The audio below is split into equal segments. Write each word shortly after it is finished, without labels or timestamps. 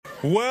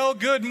Well,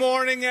 good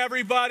morning,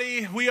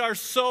 everybody. We are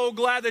so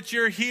glad that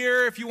you're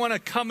here. If you want to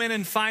come in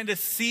and find a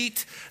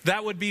seat,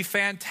 that would be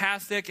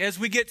fantastic. As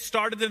we get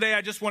started today,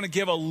 I just want to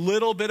give a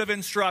little bit of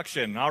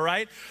instruction, all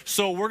right?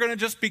 So we're going to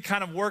just be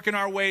kind of working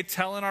our way,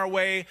 telling our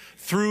way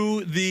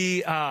through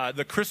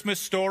the Christmas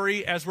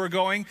story as we're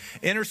going.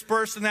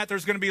 Interspersed in that,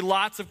 there's going to be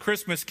lots of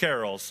Christmas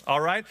carols,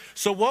 all right?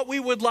 So what we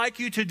would like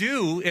you to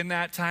do in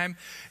that time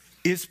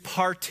is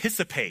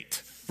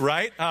participate.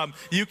 Right?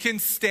 You can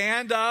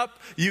stand up,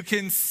 you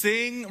can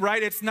sing,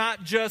 right? It's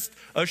not just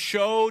a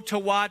show to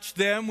watch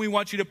them. We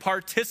want you to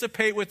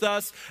participate with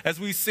us as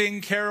we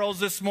sing carols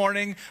this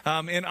morning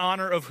in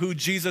honor of who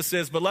Jesus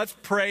is. But let's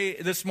pray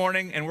this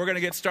morning and we're going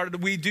to get started.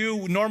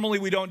 Normally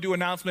we don't do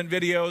announcement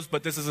videos,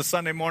 but this is a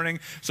Sunday morning,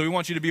 so we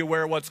want you to be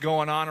aware of what's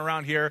going on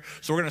around here.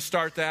 So we're going to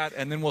start that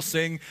and then we'll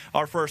sing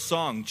our first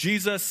song.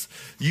 Jesus,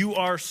 you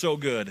are so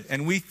good.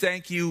 And we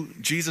thank you,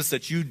 Jesus,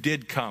 that you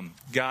did come,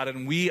 God,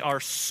 and we are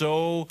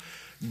so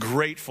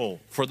grateful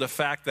for the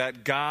fact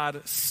that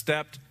God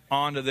stepped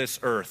onto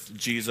this earth,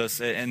 Jesus,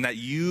 and that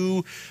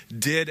you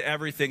did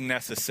everything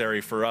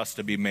necessary for us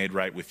to be made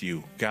right with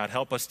you. God,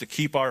 help us to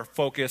keep our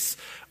focus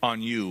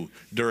on you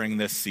during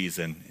this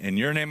season. In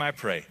your name I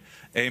pray.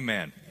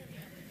 Amen.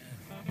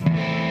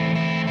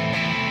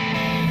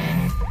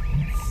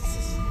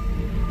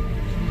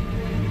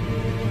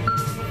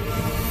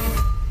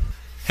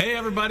 Hey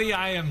everybody,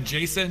 I am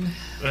Jason.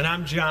 And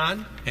I'm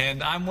John.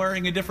 And I'm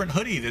wearing a different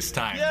hoodie this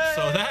time. Yay!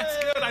 So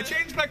that's good. I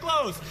changed my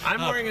clothes.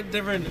 I'm wearing a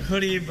different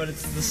hoodie, but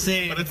it's the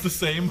same. But it's the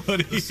same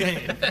hoodie. The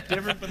same.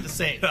 Different, but the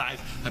same.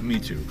 Me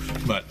too.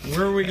 But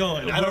where are we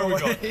going? Where are we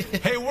going?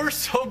 Hey, we're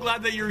so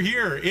glad that you're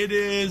here. It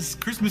is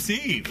Christmas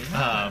Eve.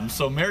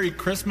 So Merry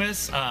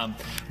Christmas.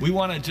 We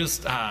want to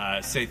just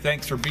say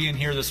thanks for being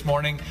here this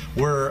morning.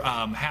 We're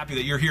happy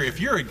that you're here. If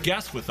you're a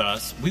guest with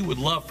us, we would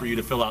love for you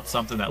to fill out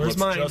something that looks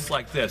just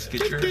like this.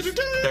 Get yours.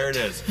 There it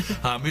is.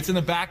 It's in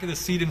the back of the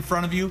seat in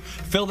front of you.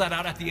 Fill that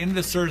out at the end of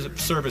the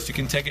service. You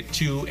can take it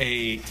to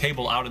a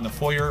table out in the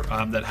foyer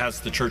that has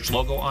the church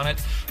logo on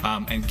it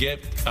and get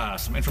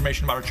some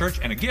information about our church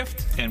and a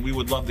gift. And we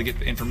would love to get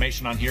the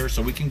information on here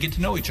so we can get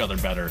to know each other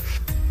better.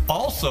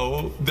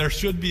 Also, there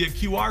should be a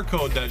QR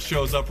code that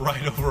shows up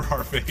right over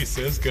our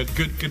faces.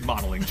 Good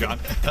modeling, John.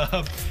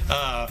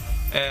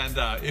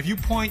 And if you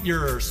point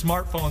your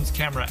smartphone's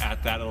camera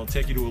at that, it'll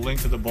take you to a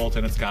link to the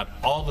bulletin. It's got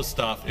all the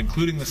stuff,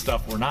 including the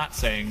stuff we're not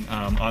saying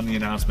on the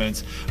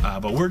announcements.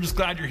 But we're just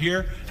glad you're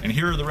here, and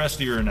here are the rest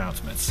of your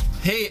announcements.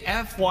 Hey,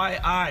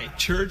 FYI,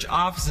 church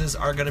offices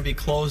are going to be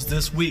closed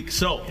this week.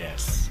 So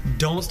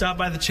don't stop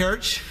by the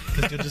church,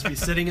 because you'll just be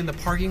sitting in the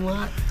parking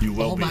lot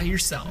all by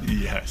yourself.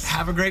 Yes.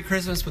 Have a great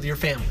Christmas with your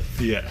family.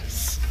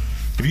 Yes.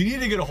 If you need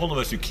to get a hold of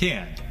us, you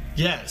can.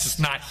 Yes. It's just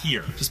not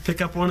here. Just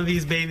pick up one of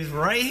these babies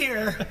right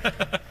here.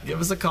 Give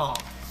us a call.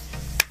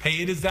 Hey,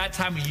 it is that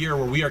time of year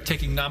where we are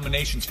taking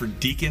nominations for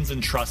deacons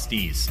and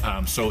trustees.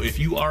 So if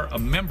you are a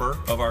member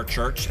of our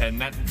church, and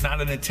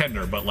not an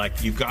attender, but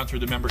like you've gone through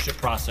the membership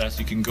process,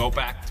 you can go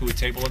back to a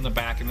table in the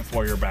back in the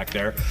foyer back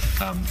there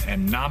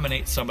and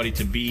nominate somebody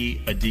to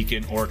be a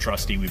deacon or a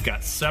trustee. We've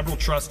got several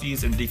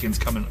trustees and deacons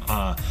coming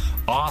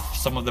off.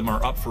 Some of them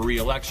are up for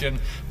re-election.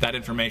 That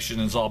information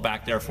is all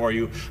back there for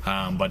you.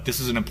 But this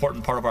is an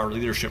important part of our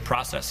leadership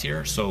process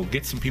here, so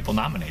get some people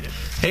nominated.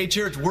 Hey,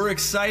 church, we're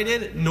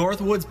excited.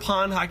 Northwoods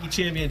Pond Hockey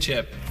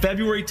Championship,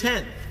 February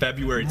 10th.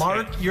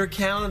 Mark your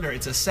calendar.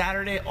 It's a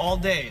Saturday all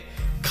day.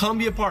 Come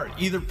be a part.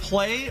 Either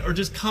play or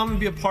just come and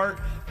be a part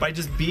by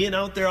just being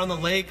out there on the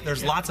lake.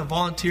 There's lots of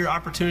volunteer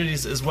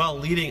opportunities as well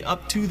leading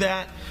up to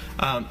that.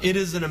 It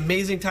is an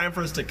amazing time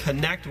for us to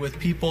connect with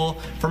people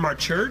from our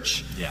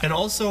church and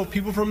also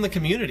people from the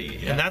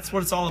community. And that's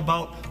what it's all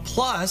about.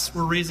 Plus,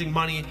 we're raising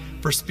money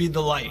for Speed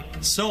the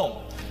Light.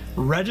 So,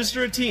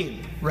 register a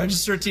team.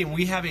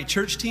 We have a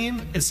church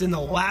team. It's in the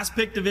last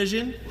pick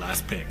division.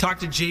 Last pick. Talk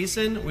to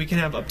Jason. We can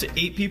have up to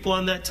 8 people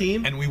on that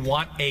team. And we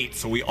want 8,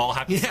 so we all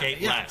have to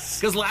skate less.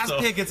 Because last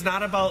pick, it's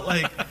not about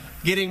like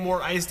getting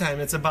more ice time.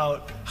 It's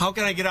about how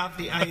can I get off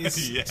the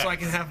ice so I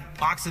can have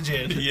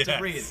oxygen to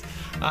breathe.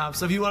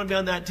 So if you want to be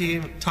on that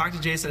team, talk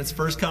to Jason. It's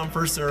first come,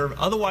 first serve.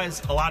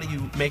 Otherwise, a lot of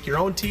you make your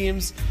own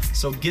teams.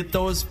 So get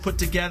those put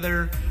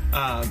together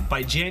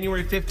by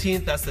January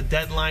 15th. That's the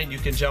deadline. You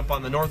can jump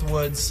on the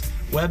Northwoods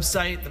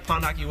website, the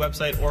Pond Hockey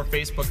website, or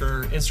Facebook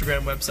or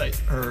Instagram website,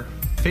 or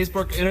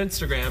Facebook and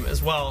Instagram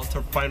as well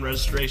to find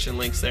registration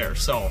links there.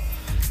 So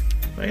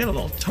I got a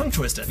little tongue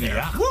twisted there.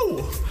 Yeah.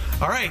 Woo!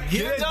 All right,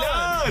 get it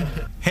done.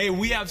 Hey,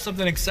 we have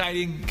something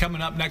exciting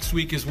coming up next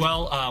week as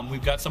well.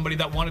 We've got somebody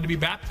that wanted to be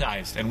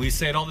baptized, and we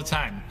say it all the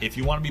time. If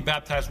you want to be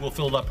baptized, we'll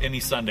fill it up any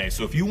Sunday.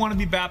 So if you want to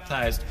be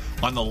baptized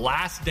on the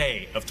last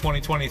day of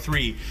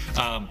 2023,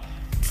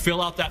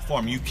 fill out that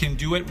form. You can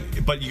do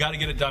it, but you got to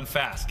get it done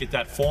fast. Get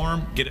that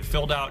form, get it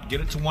filled out,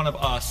 get it to one of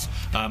us,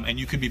 and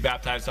you can be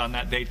baptized on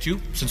that day too,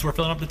 since we're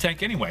filling up the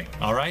tank anyway.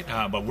 All right?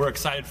 But we're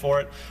excited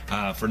for it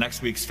for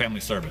next week's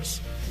family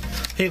service.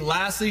 Hey,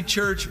 lastly,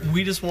 church,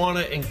 we just want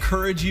to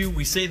encourage you.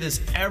 We say this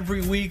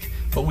every week,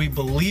 but we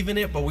believe in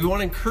it. But we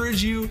want to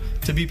encourage you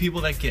to be people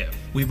that give.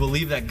 We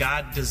believe that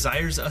God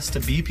desires us to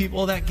be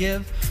people that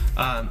give.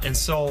 And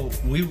so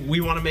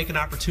we want to make an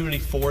opportunity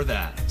for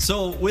that.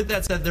 So with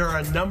that said, there are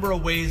a number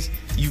of ways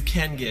you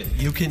can give.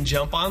 You can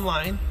jump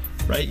online,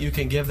 right? You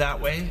can give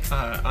that way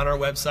on our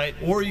website,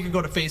 or you can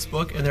go to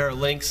Facebook, and there are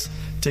links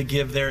to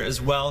give there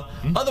as well.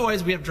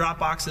 Otherwise, we have drop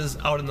boxes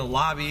out in the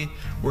lobby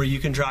where you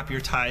can drop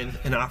your tithe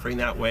and offering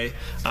that way.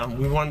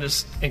 We want to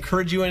just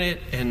encourage you in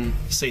it and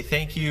say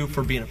thank you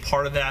for being a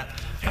part of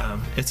that.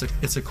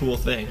 It's a cool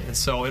thing, and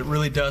so it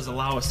really does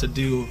allow us to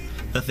do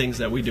the things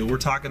that we do. We're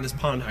talking this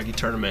pond hockey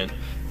tournament.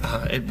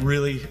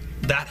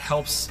 That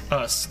helps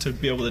us to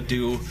be able to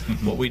do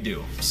what we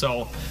do.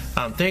 So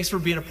thanks for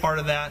being a part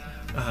of that.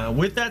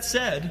 With that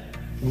said,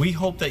 we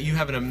hope that you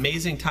have an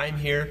amazing time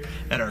here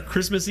at our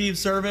Christmas Eve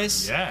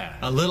service. Yeah.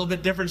 A little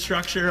bit different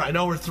structure. I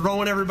know we're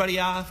throwing everybody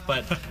off,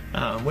 but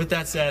with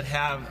that said,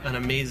 have an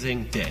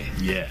amazing day.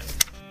 Yeah.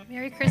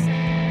 Merry Christmas,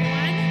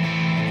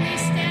 everyone. Please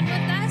stand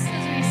with us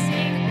as we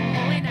sing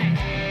Holy Night.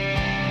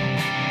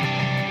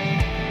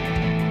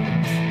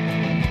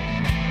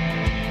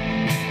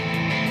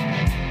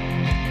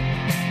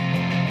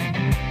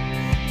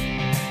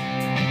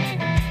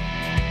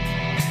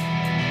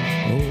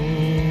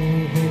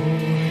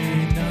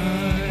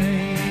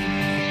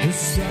 The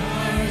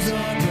stars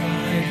are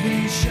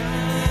brightly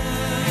shining.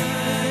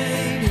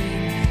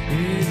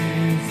 It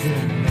is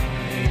the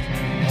night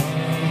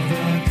of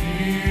the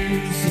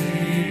dear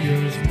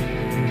Savior's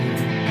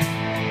birth.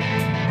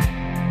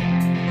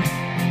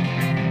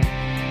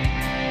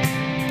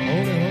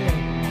 Hold on,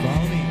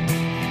 follow me.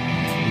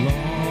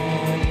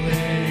 Long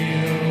lay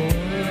the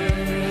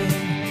world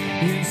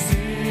in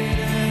sin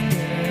and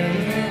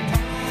error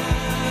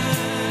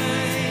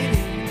pining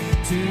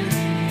to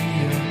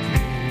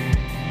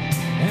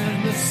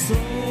and the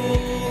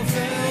soul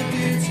felt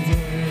its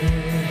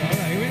burn. All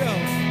right, here we go.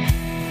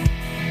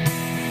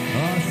 A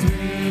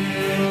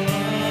thrill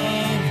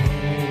of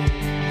hope,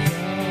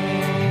 the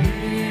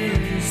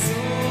weary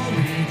soul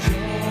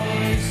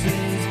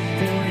rejoices,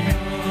 for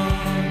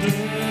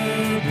yonder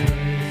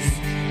breaks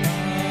a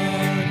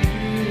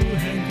new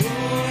and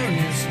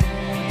glorious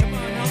morn. Come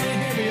on, now let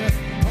me hear you.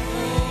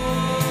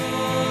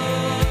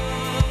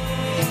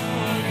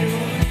 On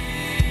your the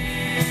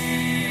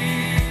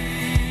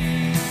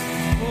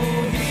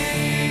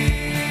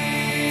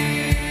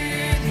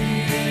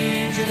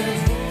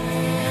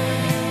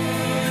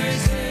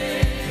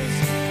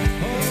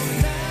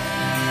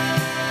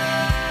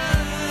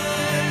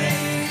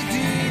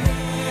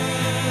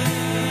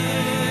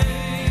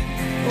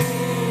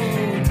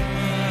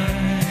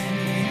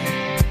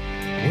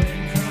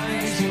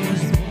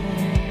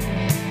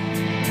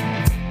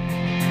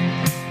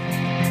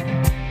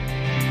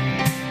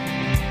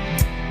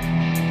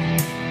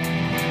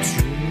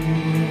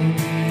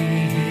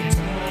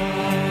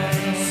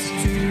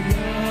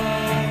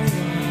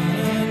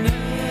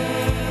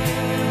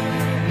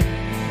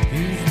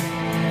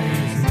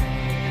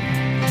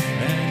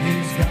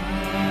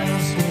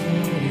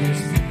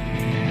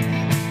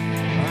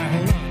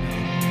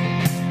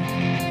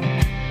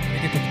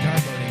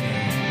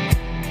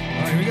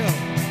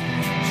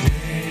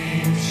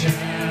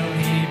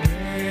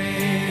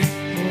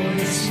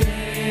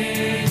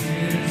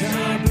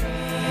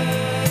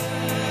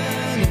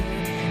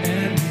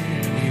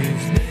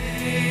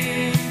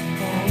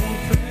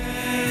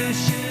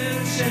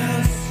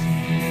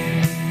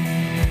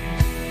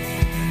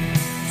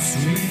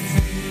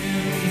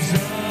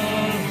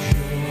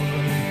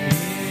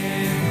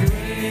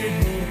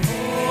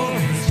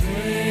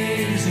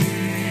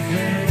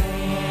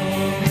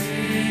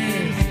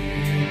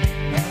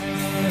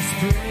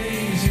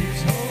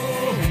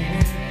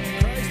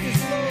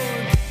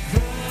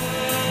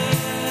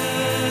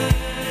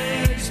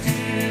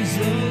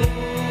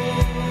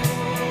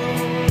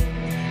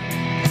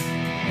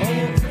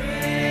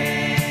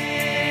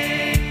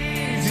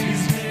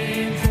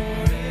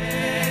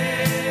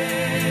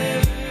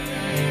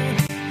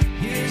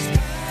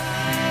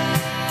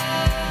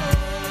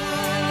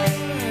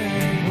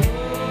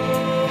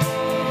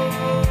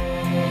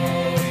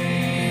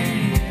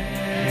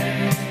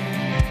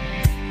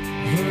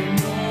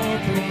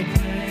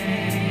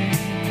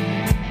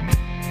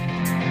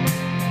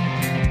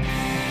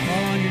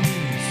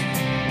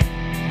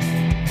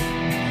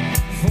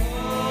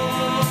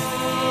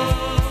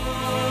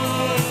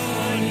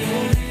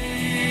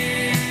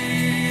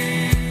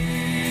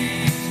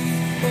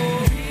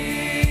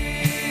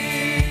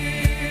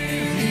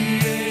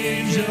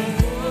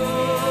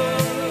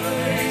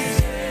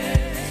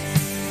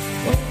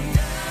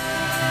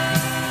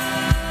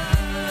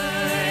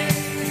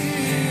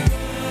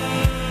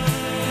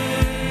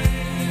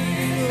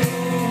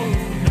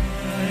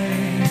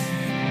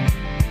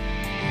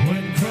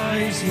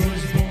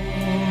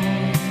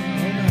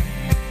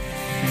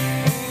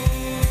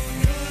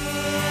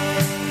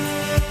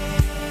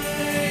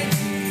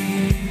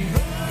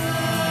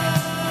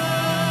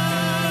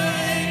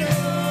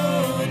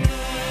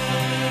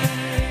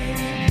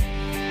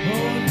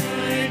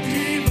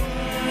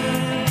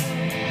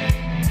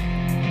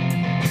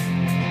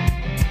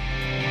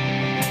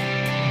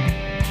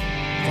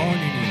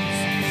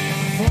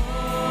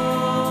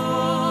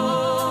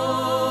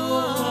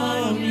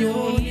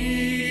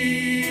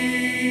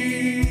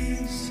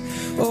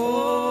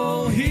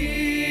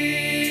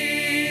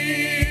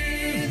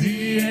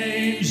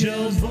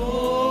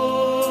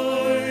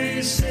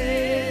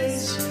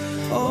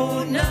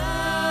night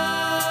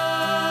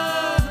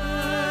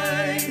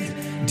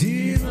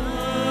divine,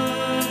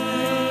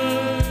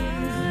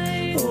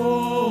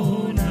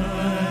 oh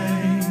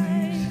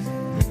night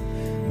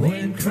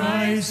when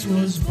Christ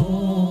was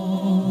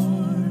born.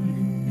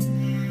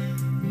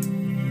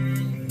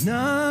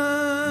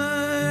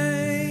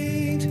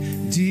 Night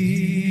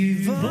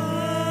divine,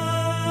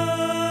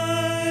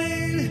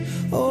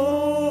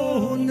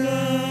 oh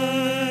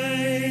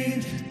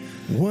night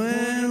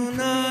when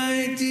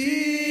night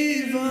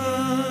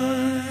divine.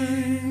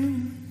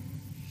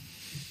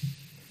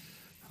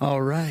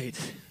 All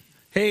right.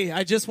 Hey,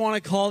 I just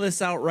want to call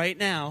this out right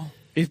now.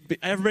 If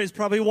everybody's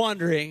probably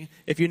wondering,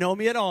 if you know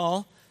me at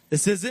all,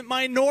 this isn't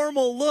my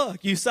normal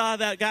look. You saw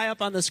that guy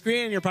up on the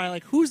screen, and you're probably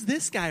like, who's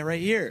this guy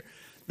right here?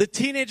 The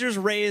teenagers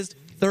raised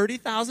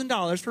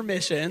 $30,000 for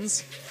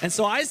missions, and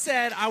so I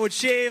said I would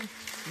shave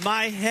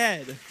my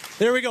head.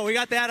 There we go. We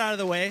got that out of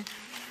the way.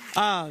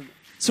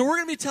 So we're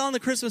going to be telling the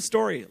Christmas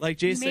story,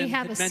 like You Jason may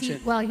have had a mentioned.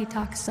 seat while he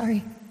talks.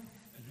 Sorry.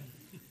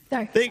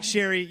 Sorry. Thanks,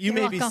 Sherry. You You're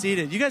may be welcome.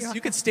 seated. You You're guys, you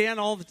welcome. could stand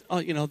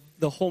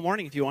the whole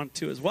morning if you want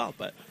to as well.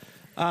 But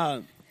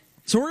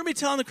so we're gonna be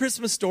telling the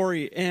Christmas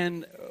story,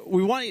 and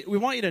we want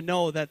you to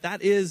know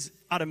that is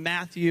out of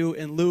Matthew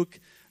and Luke.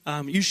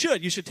 You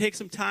should take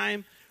some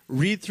time,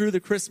 read through the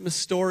Christmas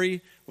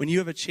story when you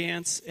have a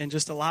chance, and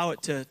just allow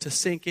it to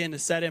sink in, to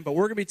set in. But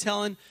we're gonna be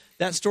telling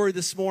that story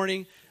this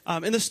morning,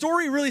 and the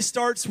story really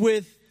starts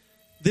with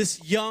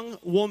this young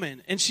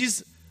woman, and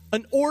she's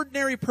an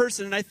ordinary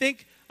person, and I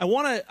think I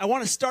want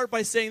to start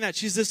by saying that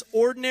she's this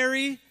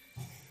ordinary,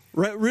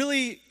 right,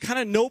 really kind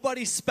of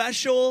nobody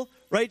special,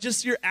 right,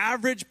 just your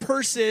average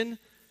person,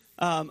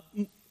 an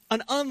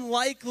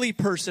unlikely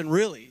person,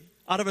 really,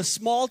 out of a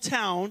small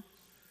town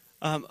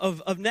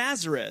of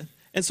Nazareth.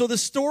 And so the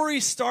story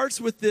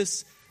starts with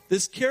this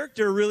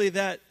character, really,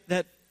 that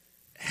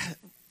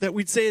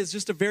we'd say is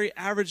just a very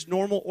average,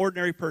 normal,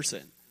 ordinary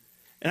person.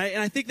 And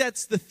I think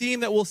that's the theme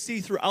that we'll see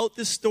throughout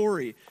this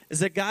story, is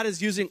that God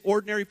is using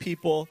ordinary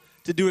people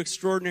to do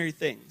extraordinary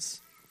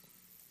things.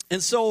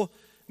 And so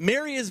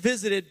Mary is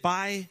visited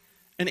by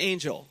an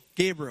angel,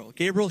 Gabriel.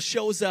 Gabriel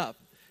shows up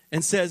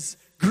and says,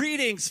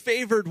 "Greetings,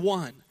 favored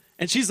one."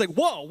 And she's like,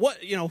 "Whoa, what?"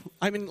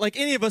 Like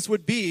any of us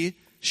would be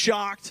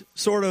shocked,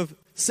 sort of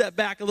set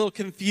back, a little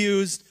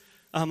confused.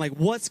 Like,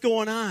 what's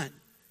going on?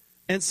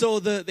 And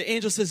so the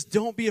angel says,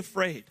 "Don't be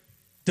afraid.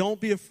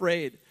 Don't be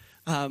afraid.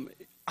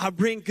 I'll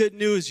bring good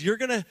news. You're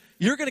gonna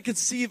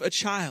conceive a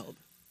child."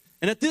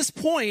 And at this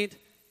point,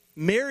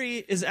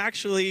 Mary is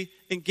actually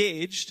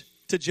engaged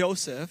to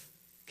Joseph,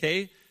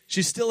 okay?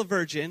 She's still a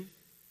virgin.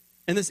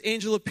 And this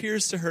angel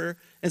appears to her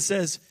and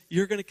says,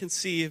 "You're going to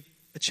conceive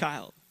a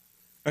child,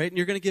 all right? And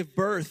you're going to give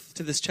birth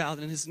to this child,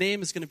 and his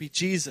name is going to be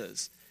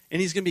Jesus. And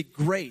he's going to be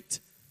great,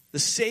 the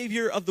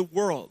Savior of the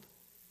world."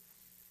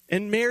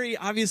 And Mary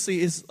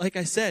obviously is, like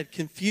I said,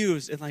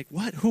 confused and like,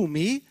 "What? Who,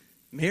 me?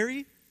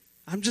 Mary?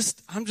 I'm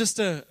just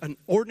an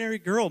ordinary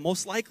girl,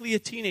 most likely a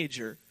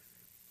teenager.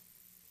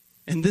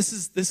 And this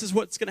is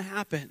what's going to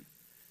happen."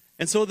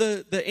 And so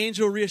the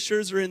angel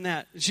reassures her in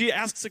that. She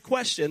asks a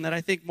question that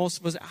I think most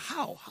of us,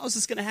 how's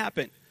this going to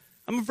happen?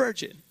 I'm a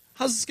virgin.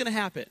 How's this going to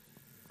happen?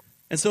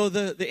 And so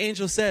the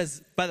angel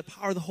says, by the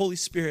power of the Holy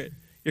Spirit,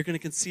 you're going to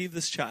conceive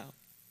this child,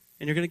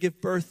 and you're going to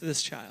give birth to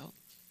this child.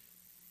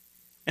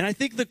 And I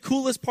think the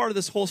coolest part of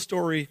this whole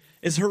story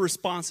is her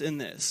response in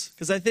this.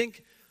 Because I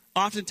think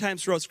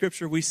oftentimes throughout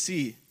Scripture we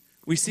see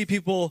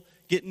people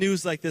get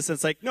news like this, and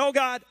it's like, "No,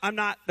 God, I'm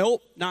not.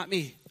 Nope, not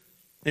me."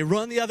 They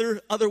run the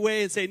other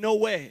way and say, "No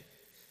way."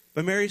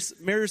 But Mary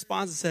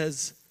responds and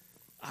says,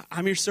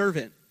 "I'm your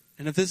servant.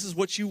 And if this is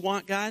what you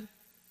want, God,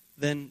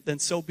 then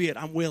so be it.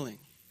 I'm willing."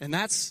 And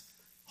that's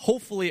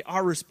hopefully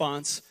our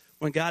response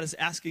when God is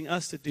asking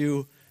us to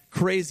do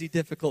crazy,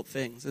 difficult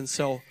things. And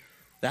so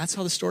that's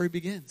how the story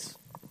begins.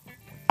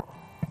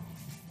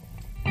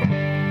 Feel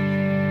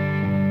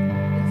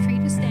free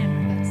to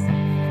stand with us.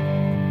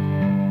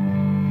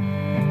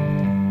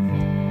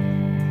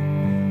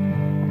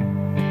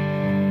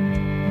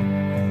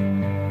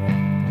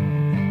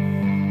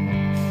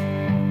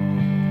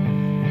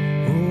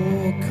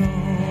 Oh,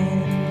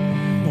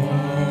 come,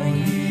 all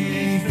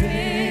ye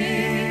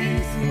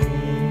faithful,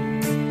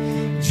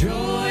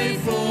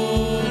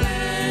 joyful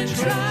and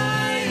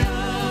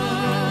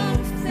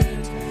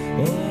triumphant.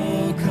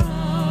 Oh,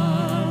 come.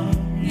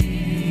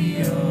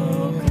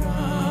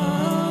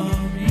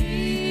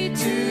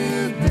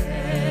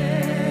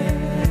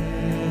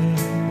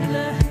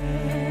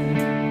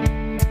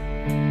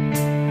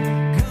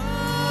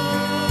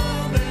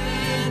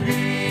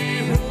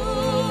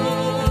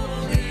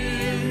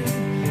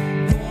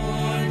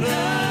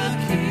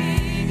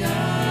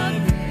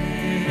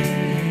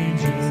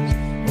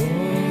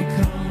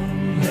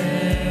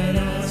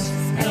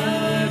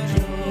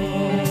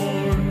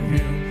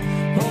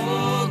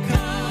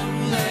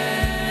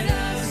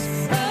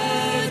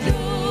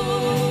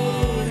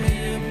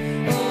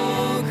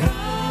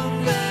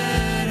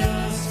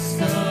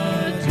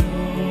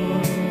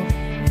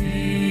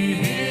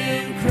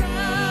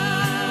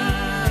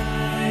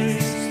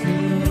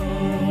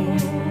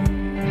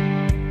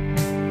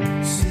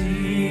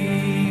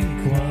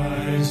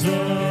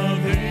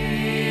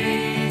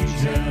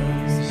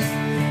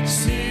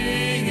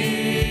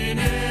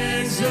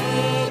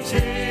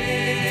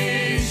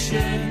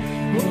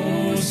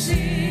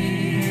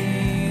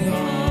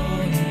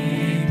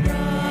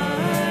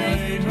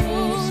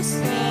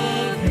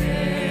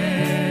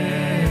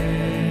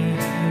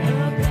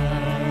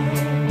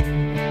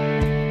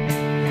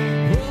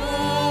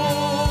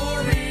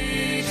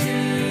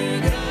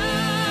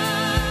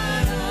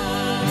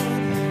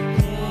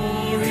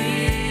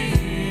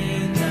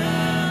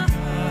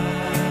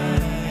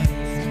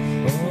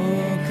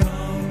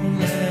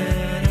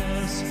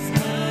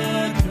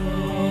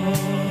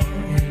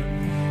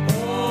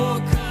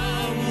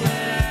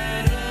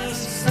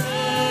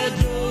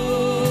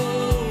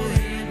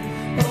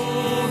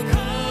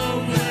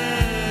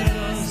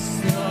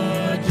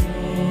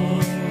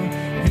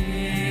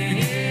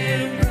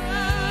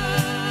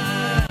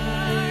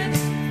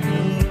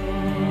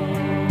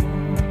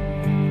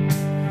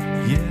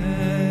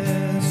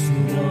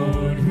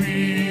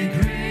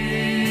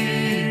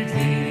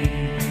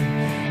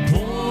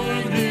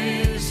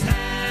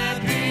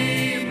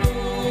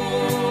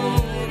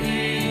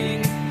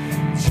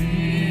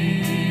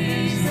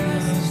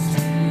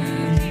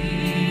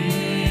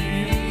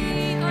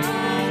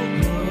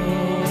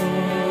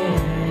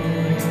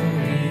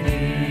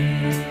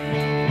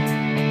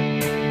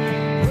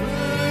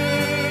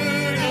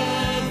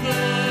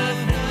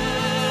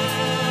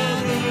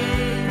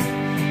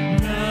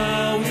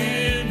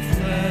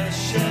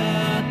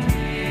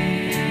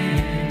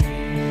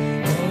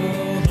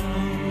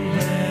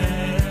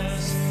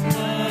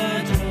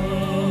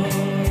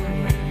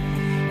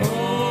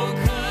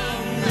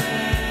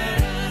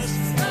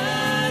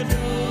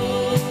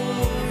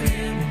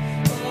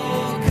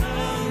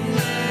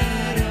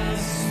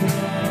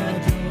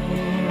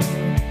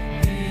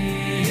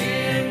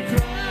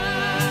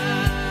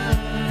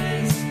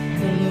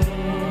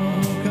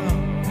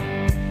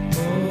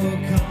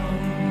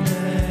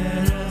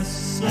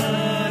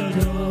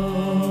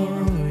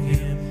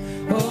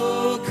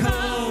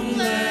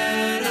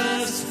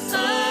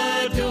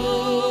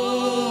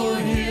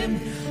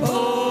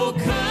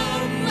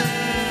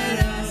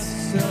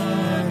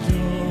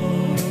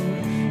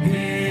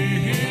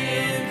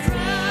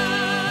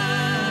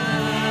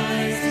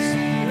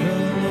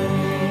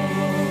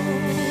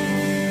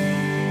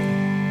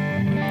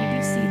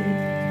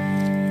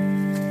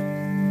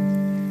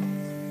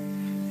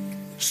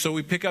 so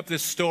we pick up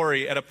this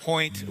story at a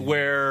point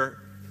where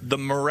the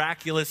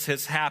miraculous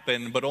has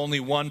happened, but only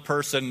one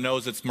person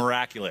knows it's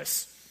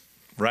miraculous.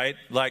 Right?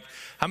 Like,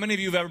 how many of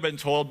you have ever been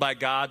told by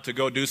God to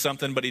go do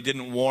something, but he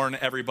didn't warn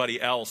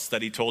everybody else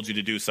that he told you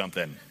to do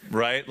something?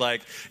 Right?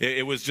 Like,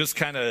 it was just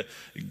kind of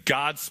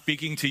God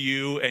speaking to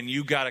you, and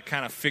you got to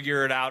kind of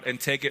figure it out and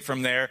take it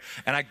from there.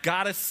 And I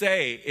got to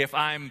say, if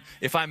I'm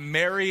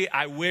Mary,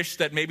 I wish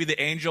that maybe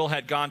the angel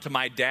had gone to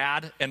my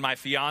dad and my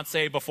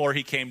fiance before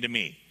he came to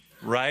me.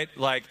 Right?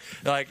 But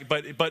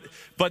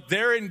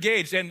they're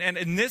engaged. And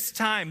in this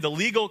time, the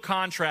legal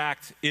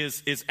contract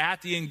is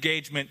at the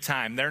engagement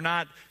time. They're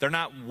not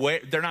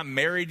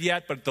married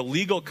yet, but the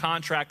legal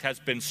contract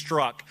has been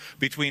struck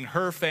between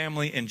her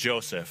family and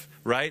Joseph.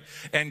 Right?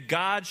 And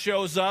God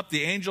shows up,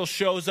 the angel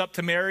shows up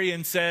to Mary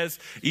and says,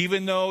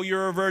 even though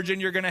you're a virgin,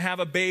 you're going to have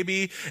a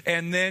baby.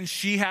 And then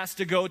she has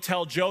to go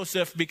tell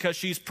Joseph because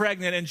she's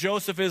pregnant. And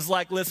Joseph is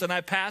like, listen,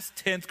 I passed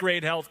 10th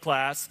grade health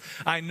class.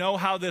 I know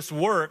how this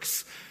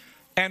works.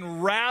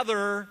 And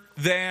rather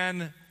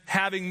than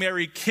having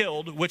Mary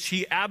killed, which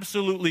he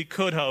absolutely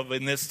could have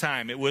in this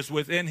time, it was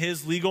within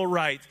his legal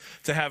right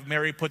to have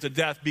Mary put to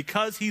death.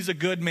 Because he's a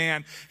good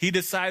man, he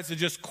decides to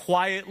just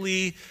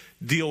quietly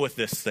deal with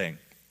this thing.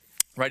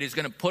 Right? He's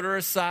going to put her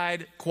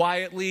aside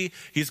quietly.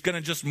 He's going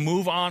to just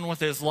move on with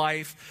his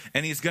life,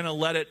 and he's going to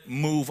let it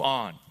move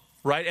on.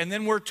 Right? And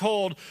then we're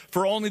told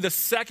for only the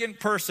second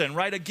person,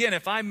 right? Again,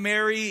 if I'm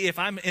Mary, if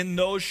I'm in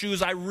those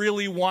shoes, I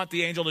really want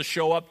the angel to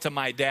show up to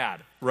my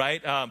dad,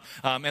 right?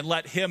 And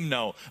let him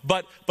know.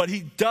 But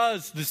he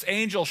does, this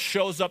angel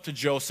shows up to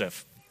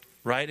Joseph,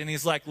 right? And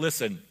he's like,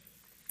 listen,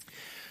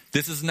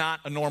 this is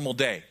not a normal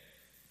day.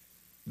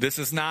 This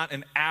is not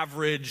an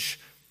average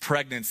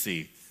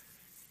pregnancy.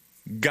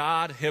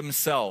 God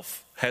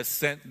himself has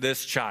sent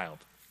this child,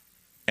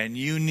 and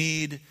you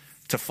need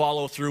to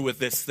follow through with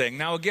this thing.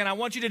 Now, again, I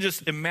want you to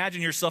just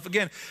imagine yourself.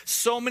 Again,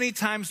 so many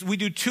times we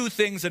do two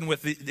things, and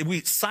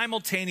we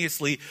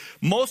simultaneously,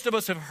 most of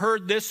us have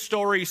heard this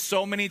story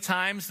so many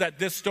times that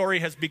this story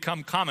has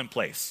become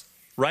commonplace.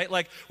 Right?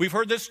 Like, we've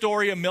heard this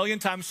story a million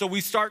times, so we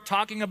start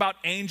talking about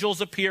angels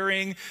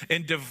appearing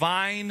in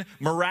divine,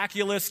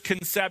 miraculous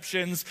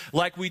conceptions,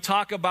 like we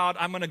talk about,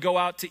 I'm going to go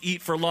out to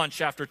eat for lunch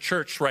after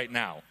church right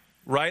now.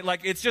 Right?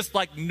 Like, it's just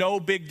like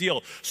no big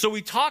deal. So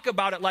we talk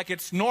about it like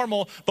it's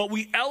normal, but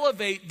we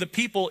elevate the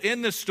people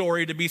in this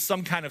story to be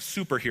some kind of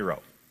superhero.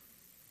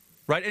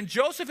 Right? And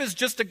Joseph is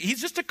he's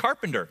just a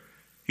carpenter.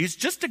 He's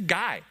just a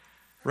guy.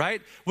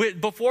 Right?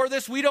 Before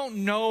this, we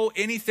don't know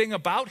anything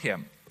about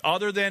him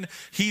other than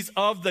he's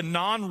of the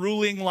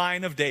non-ruling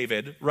line of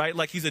David, right?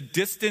 Like, he's a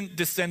distant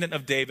descendant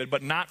of David,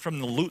 but not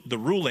from the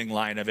ruling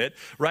line of it,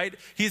 right?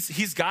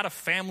 He's got a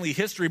family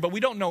history, but we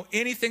don't know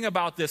anything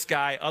about this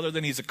guy other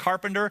than he's a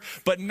carpenter.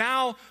 But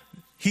now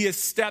he has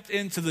stepped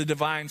into the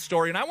divine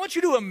story. And I want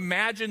you to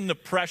imagine the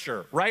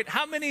pressure, right?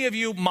 How many of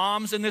you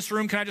moms in this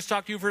room, can I just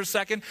talk to you for a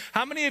second?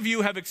 How many of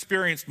you have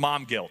experienced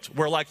mom guilt,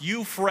 where like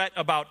you fret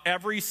about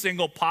every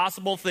single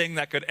possible thing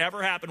that could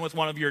ever happen with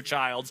one of your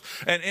childs,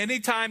 and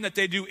anytime that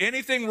they do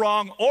anything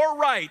wrong or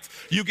right,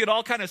 you get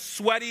all kind of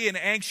sweaty and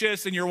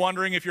anxious, and you're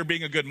wondering if you're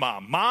being a good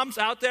mom. Moms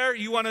out there,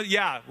 you want to,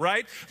 yeah,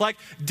 right? Like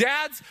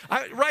dads,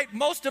 right,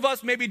 most of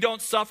us maybe don't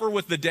suffer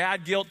with the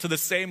dad guilt to the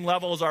same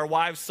level as our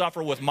wives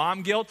suffer with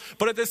mom guilt,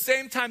 but at the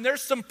same time,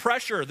 there's some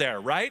pressure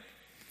there, right?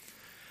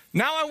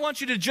 Now I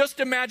want you to just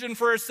imagine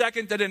for a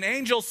second that an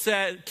angel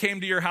came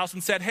to your house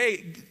and said,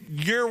 hey,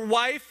 your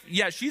wife,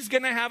 yeah, she's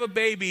going to have a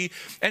baby,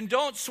 and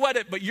don't sweat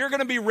it, but you're going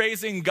to be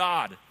raising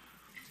God.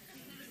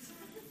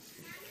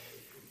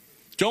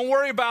 Don't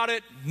worry about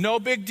it, no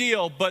big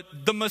deal, but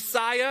the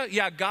Messiah,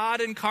 yeah,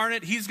 God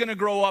incarnate, he's going to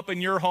grow up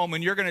in your home,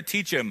 and you're going to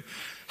teach him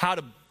how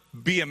to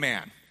be a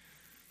man.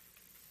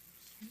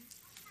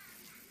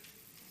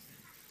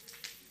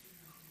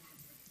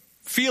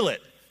 Feel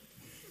it.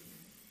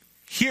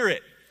 Hear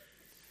it.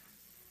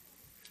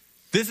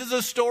 This is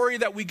a story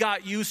that we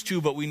got used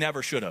to, but we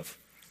never should have.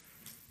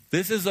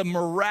 This is a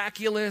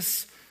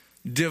miraculous,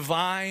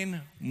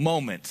 divine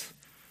moment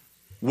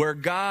where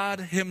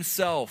God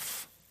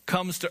himself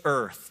comes to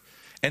earth.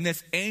 And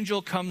this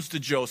angel comes to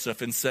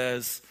Joseph and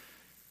says,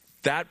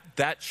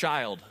 that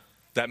child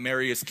that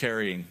Mary is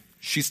carrying,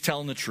 she's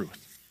telling the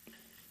truth.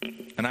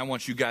 And I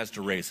want you guys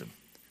to raise him.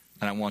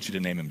 And I want you to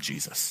name him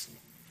Jesus.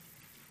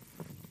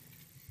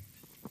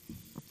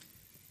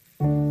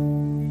 Feel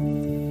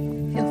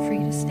free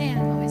to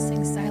stand while we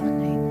sing Silent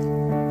Night.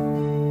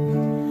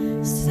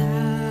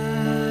 Silent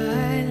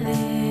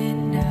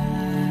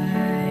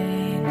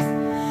night,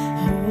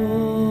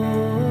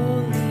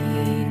 holy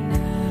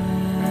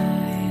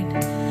night,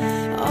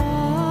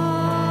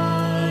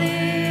 all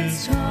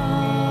is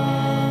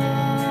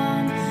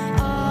calm,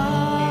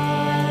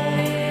 all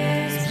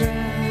is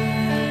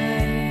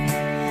bright,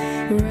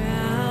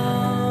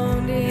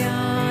 round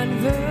yon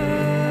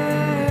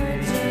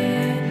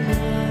virgin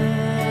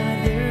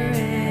mother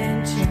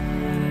and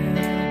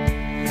child.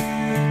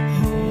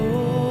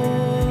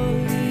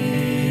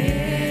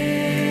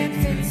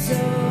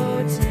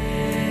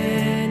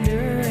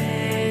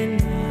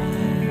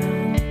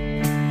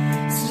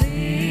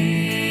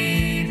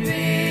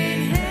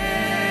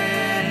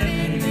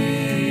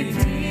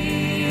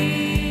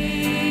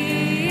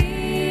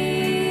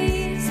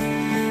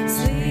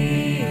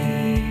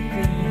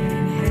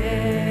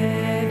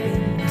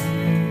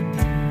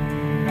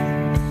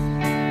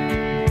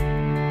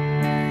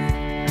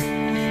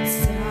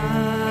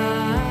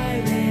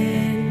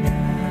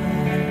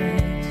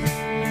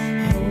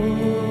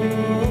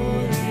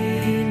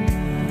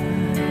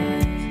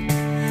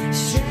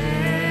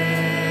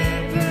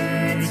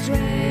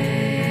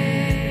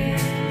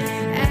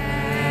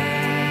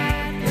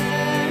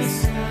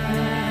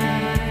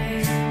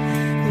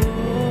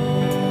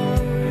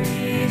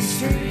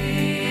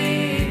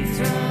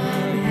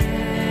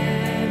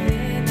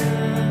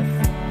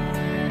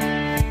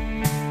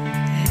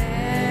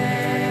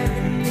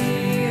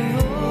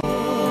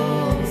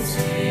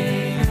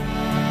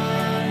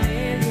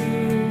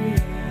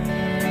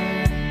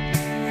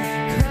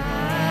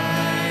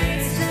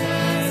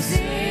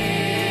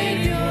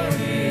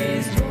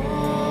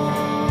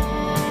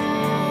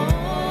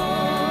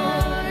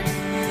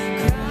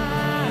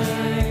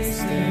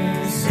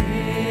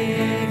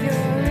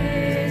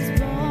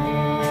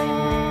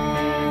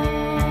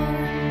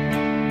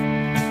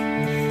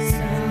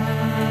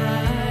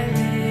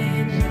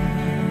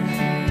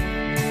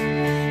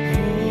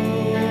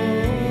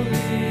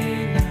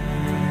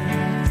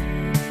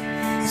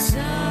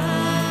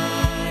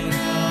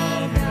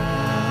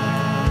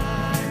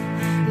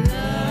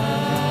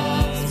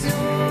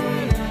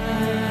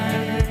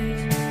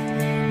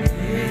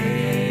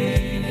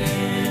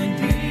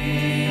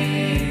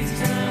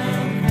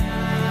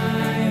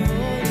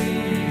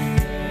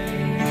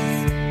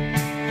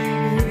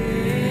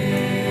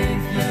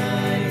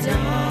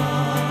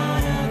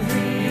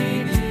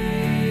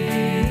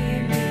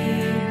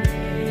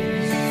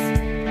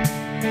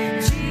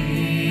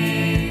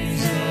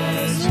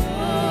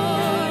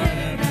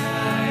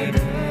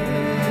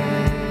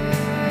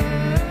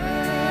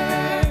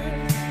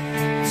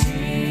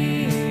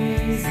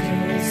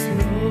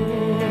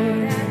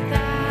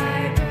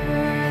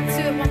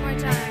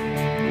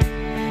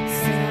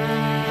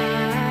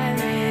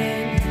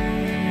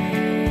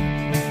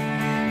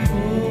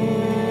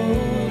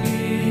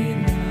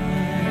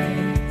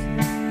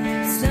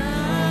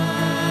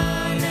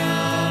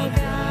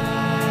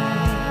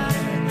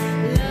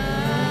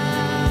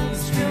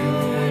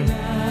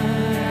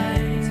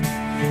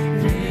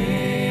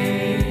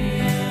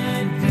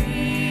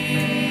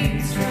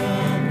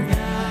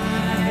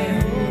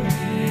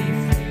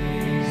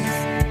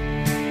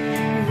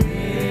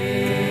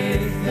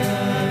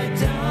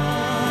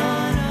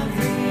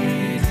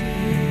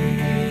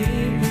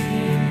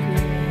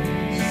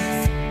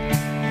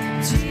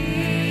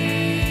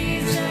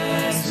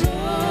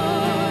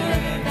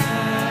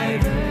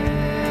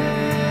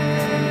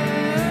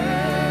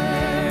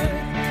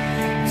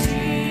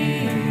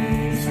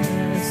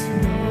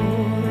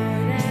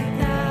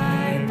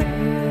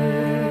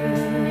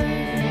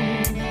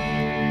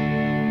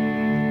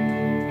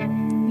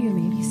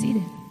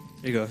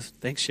 go.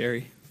 Thanks,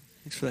 Sherry.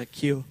 Thanks for that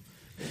cue.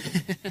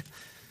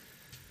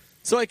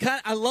 So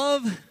I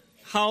love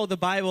how the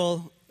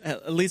Bible,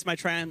 at least my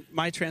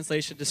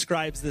translation,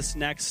 describes this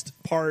next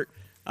part.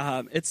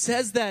 It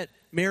says that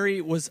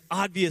Mary was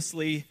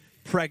obviously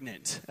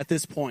pregnant at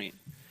this point.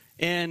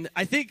 And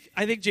I think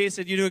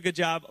Jason, you do a good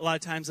job a lot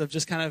of times of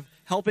just kind of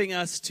helping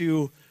us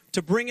to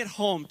bring it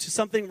home to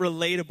something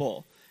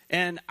relatable.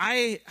 And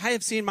I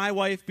have seen my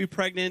wife be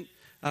pregnant.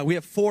 We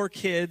have 4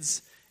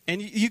 kids.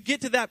 And you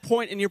get to that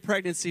point in your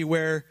pregnancy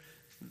where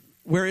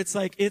it's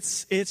like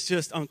it's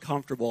just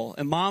uncomfortable.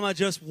 And mama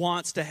just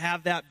wants to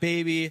have that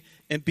baby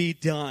and be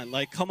done.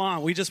 Like, come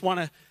on, we just want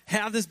to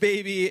have this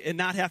baby and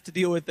not have to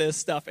deal with this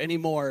stuff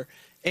anymore.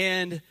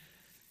 And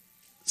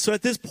so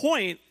at this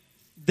point,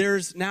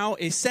 there's now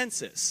a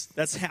census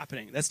that's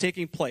happening, that's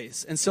taking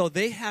place. And so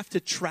they have to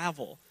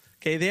travel.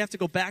 Okay, they have to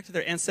go back to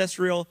their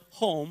ancestral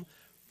home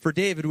for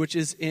David, which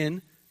is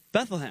in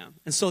Bethlehem.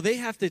 And so they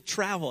have to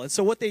travel. And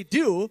so what they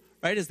do,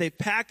 right, is they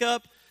pack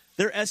up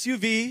their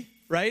SUV,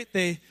 right?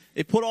 They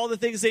put all the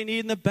things they need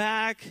in the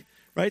back,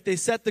 right? They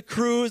set the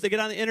cruise. They get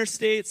on the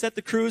interstate, set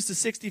the cruise to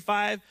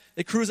 65.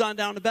 They cruise on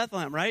down to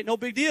Bethlehem, right? No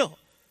big deal.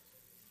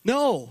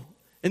 No.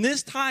 And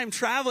this time,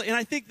 travel, and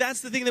I think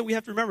that's the thing that we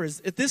have to remember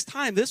is at this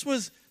time, this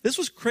was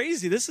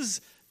crazy.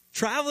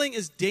 Traveling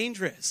is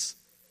dangerous,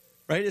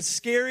 right? It's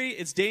scary,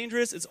 it's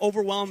dangerous, it's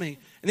overwhelming.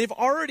 And they've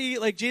already,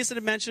 like Jason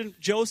had mentioned,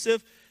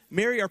 Joseph,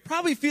 Mary are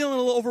probably feeling a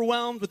little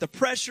overwhelmed with the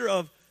pressure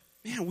of,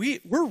 man,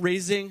 we're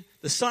raising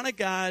the Son of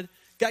God.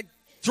 God,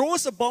 throw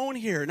us a bone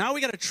here. Now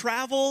we got to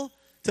travel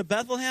to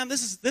Bethlehem.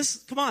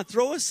 Come on,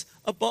 throw us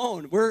a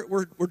bone.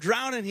 We're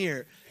drowning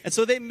here. And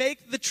so they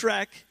make the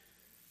trek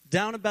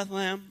down to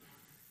Bethlehem,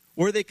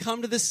 where they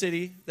come to the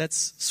city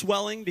that's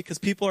swelling because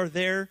people are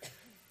there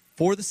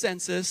for the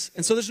census.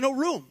 And so there's no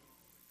room.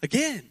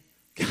 Again,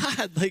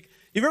 God, like,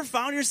 you ever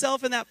found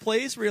yourself in that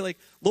place where you're like,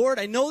 Lord,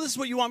 I know this is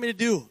what you want me to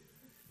do,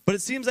 but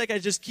it seems like I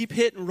just keep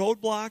hitting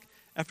roadblock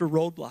after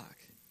roadblock.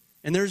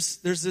 And there's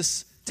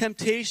this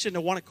temptation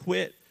to want to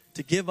quit,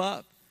 to give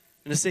up,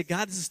 and to say,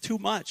 God, this is too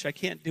much. I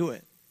can't do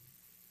it.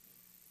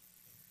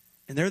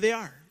 And there they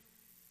are.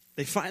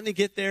 They finally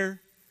get there.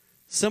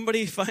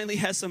 Somebody finally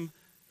has some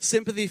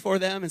sympathy for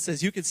them and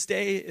says, you can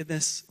stay in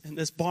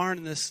this barn,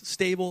 in this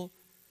stable.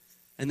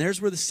 And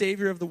there's where the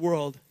Savior of the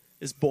world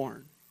is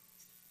born.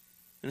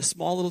 In a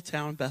small little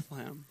town,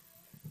 Bethlehem.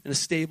 In a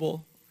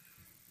stable.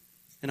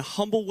 In a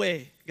humble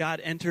way, God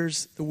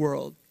enters the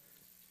world.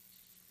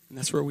 And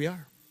that's where we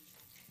are.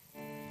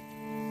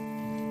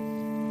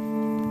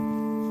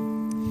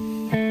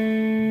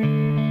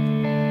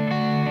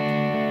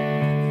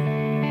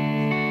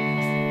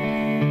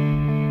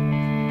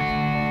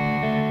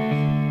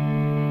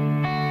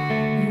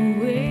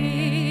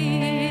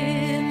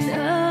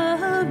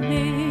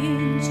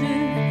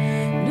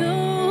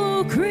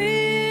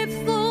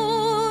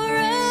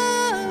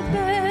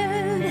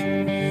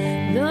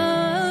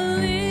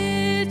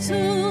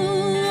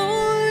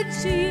 Lord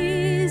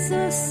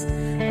Jesus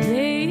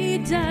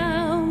laid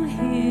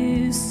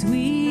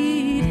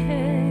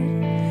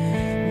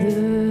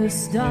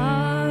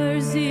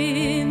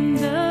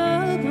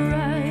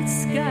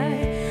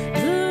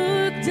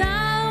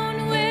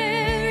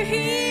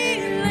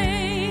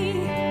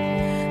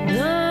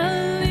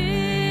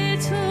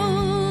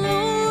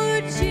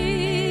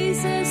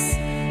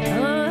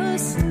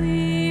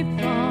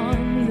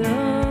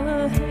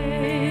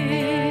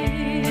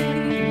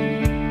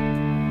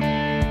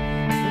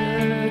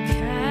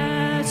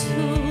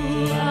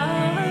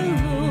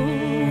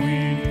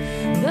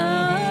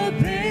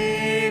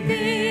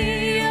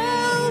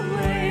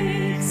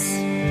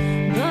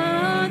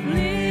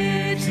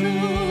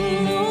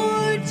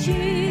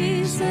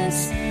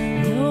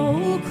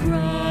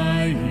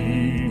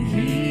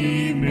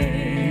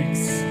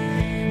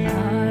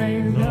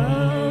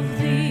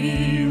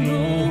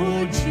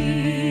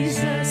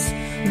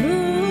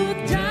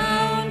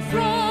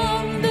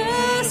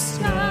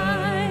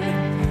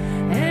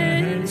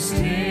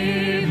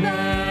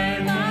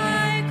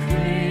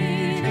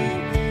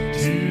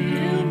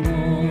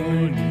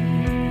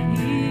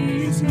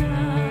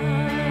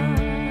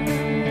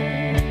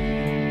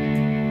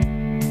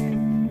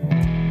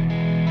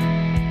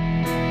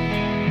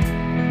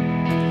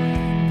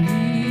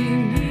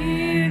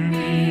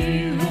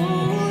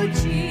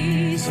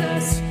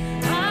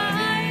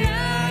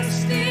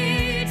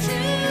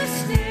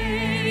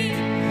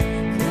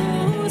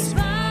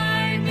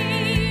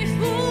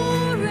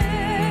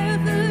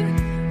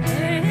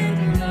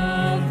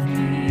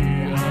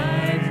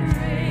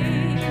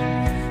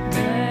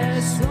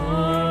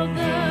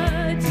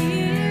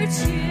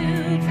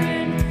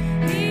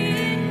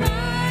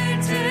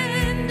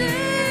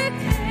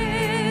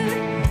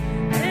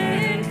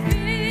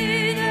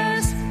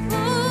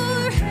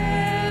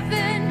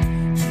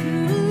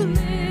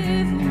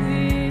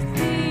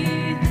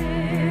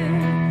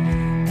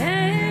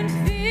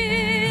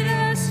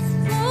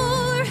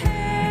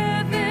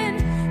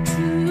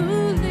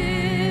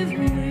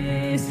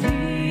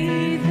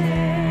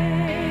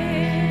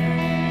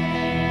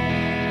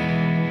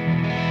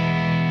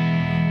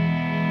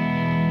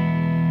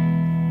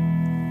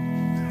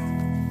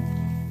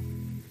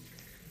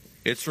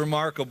It's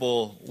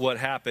remarkable what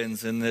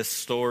happens in this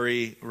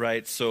story,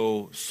 right?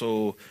 So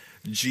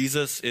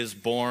Jesus is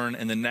born,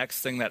 and the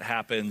next thing that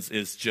happens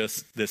is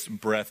just this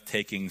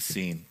breathtaking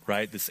scene,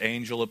 right? This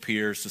angel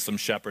appears to some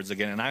shepherds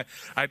again. And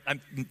I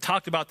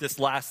talked about this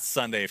last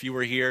Sunday. If you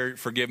were here,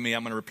 forgive me,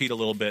 I'm going to repeat a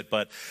little bit.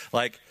 But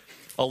like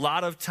a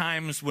lot of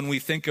times when we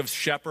think of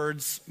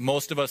shepherds,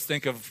 most of us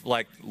think of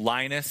like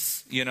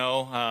Linus,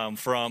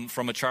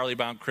 from A Charlie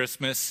Brown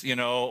Christmas,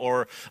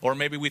 or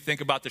maybe we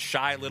think about the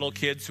shy little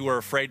kids who are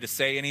afraid to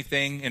say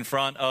anything in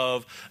front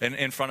of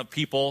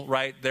people,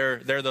 right? They're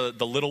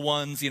the little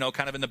ones,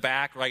 kind of in the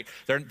back, right?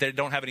 They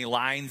don't have any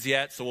lines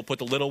yet, so we'll put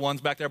the little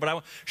ones back there.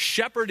 But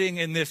shepherding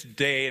in this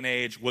day and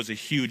age was a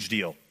huge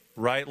deal.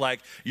 Right?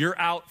 Like you're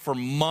out for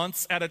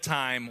months at a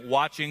time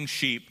watching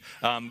sheep,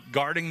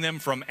 guarding them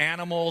from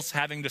animals,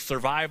 having to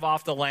survive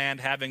off the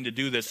land, having to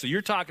do this. So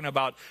you're talking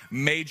about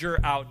major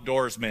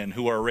outdoorsmen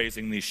who are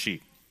raising these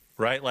sheep,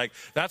 right? Like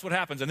that's what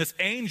happens. And this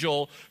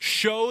angel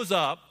shows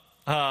up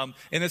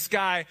in the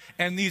sky,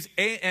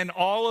 and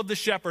all of the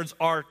shepherds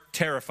are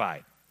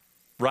terrified,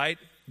 right?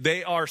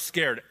 They are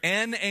scared.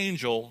 An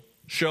angel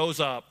shows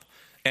up,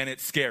 and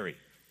it's scary,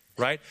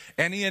 right?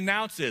 And he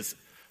announces,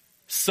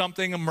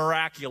 something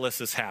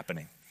miraculous is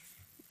happening.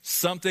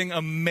 Something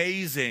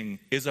amazing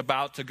is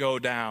about to go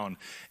down.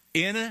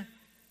 In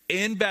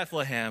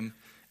Bethlehem,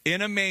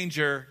 in a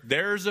manger,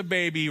 there's a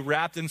baby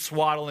wrapped in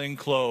swaddling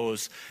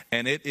clothes,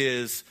 and it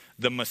is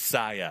the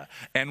Messiah.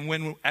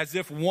 And as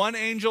if one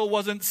angel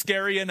wasn't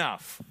scary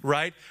enough,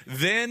 right?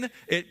 Then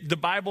the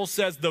Bible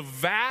says the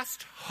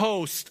vast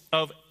host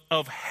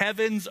of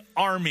heaven's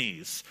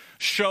armies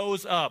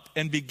shows up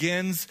and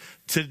begins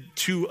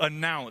to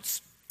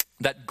announce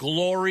that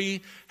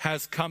glory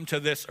has come to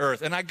this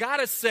earth. And I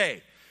gotta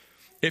say,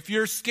 if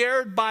you're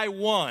scared by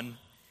one,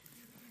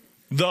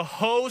 the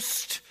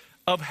host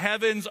of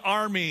heaven's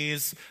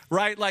armies,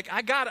 right? Like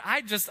I have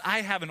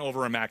an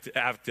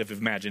overactive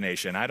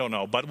imagination. I don't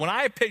know. But when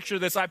I picture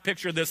this like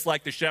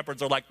the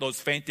shepherds are like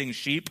those fainting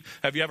sheep.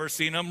 Have you ever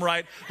seen them,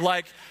 right?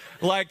 Like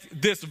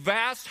this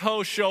vast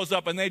host shows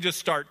up and they just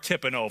start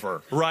tipping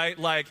over, right?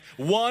 Like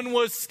one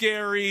was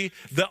scary,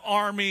 the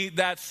army,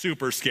 that's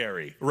super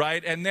scary,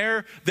 right? And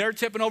they're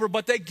tipping over,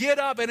 but they get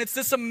up and it's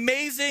this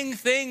amazing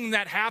thing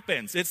that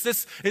happens. It's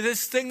this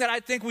thing that I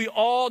think we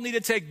all need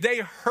to take. They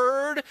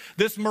heard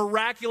this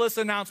miraculous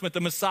announcement, the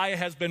Messiah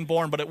has been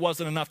born, but it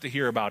wasn't enough to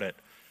hear about it.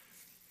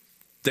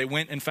 They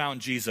went and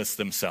found Jesus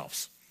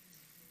themselves.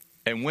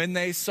 And when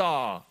they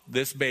saw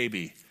this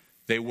baby,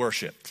 they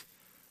worshiped.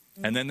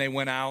 And then they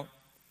went out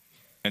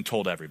and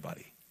told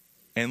everybody.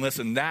 And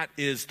listen, that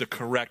is the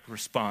correct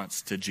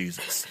response to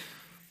Jesus.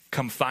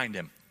 Come find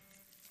him,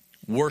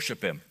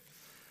 worship him,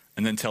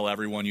 and then tell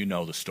everyone you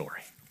know the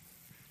story.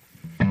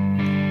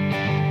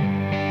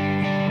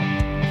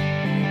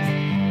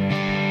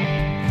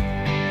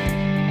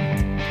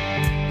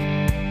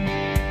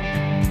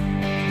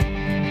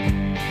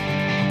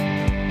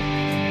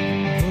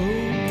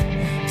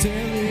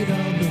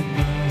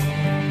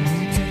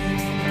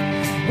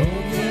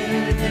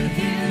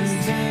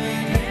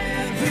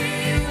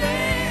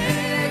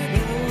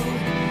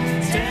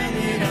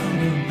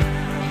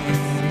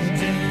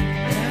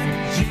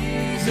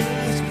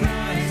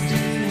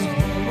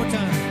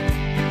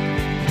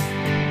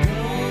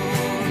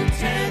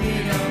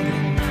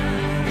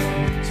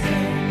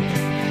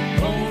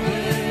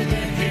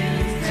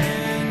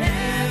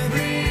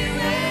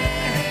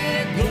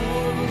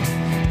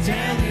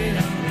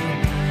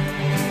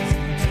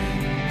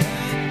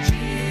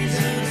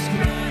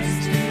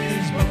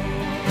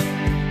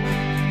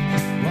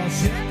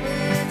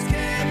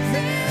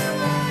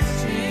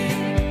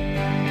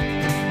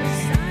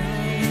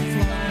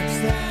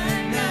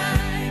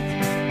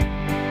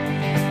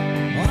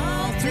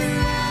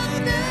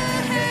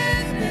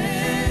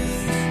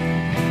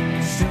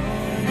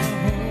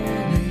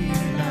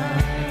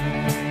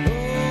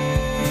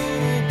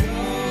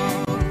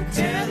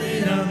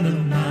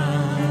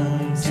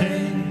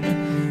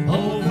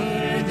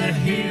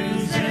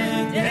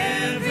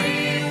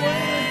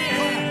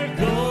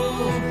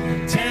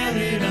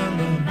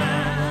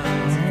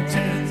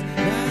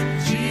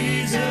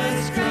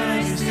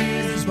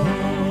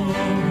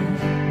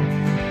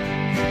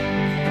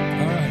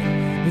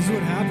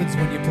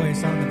 When you play a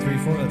song in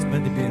 3/4 that's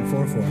meant to be in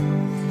 4/4.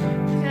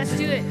 Let's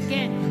do it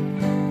again.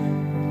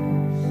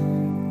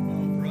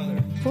 Oh,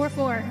 brother.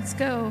 4/4. Let's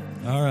go.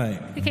 All right.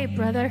 Okay,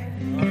 brother.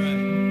 All right.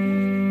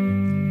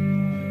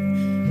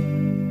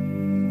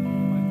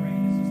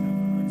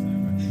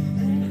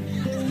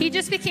 He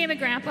just became a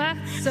grandpa,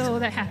 so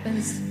that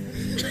happens.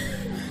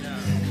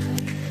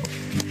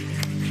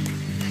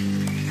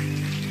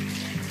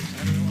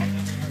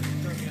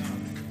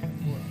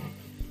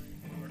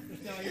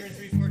 No, you're in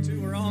 3/4 too.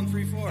 We're all in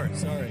 3/4.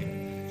 Sorry.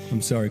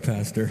 I'm sorry,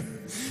 Pastor.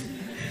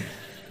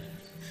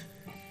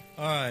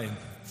 All right.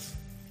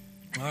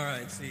 All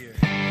right. See you.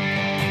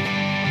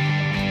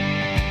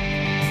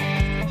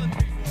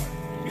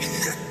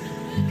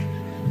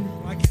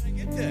 Why can't I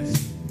get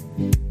this?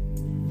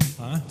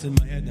 Huh? It's in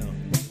my head now.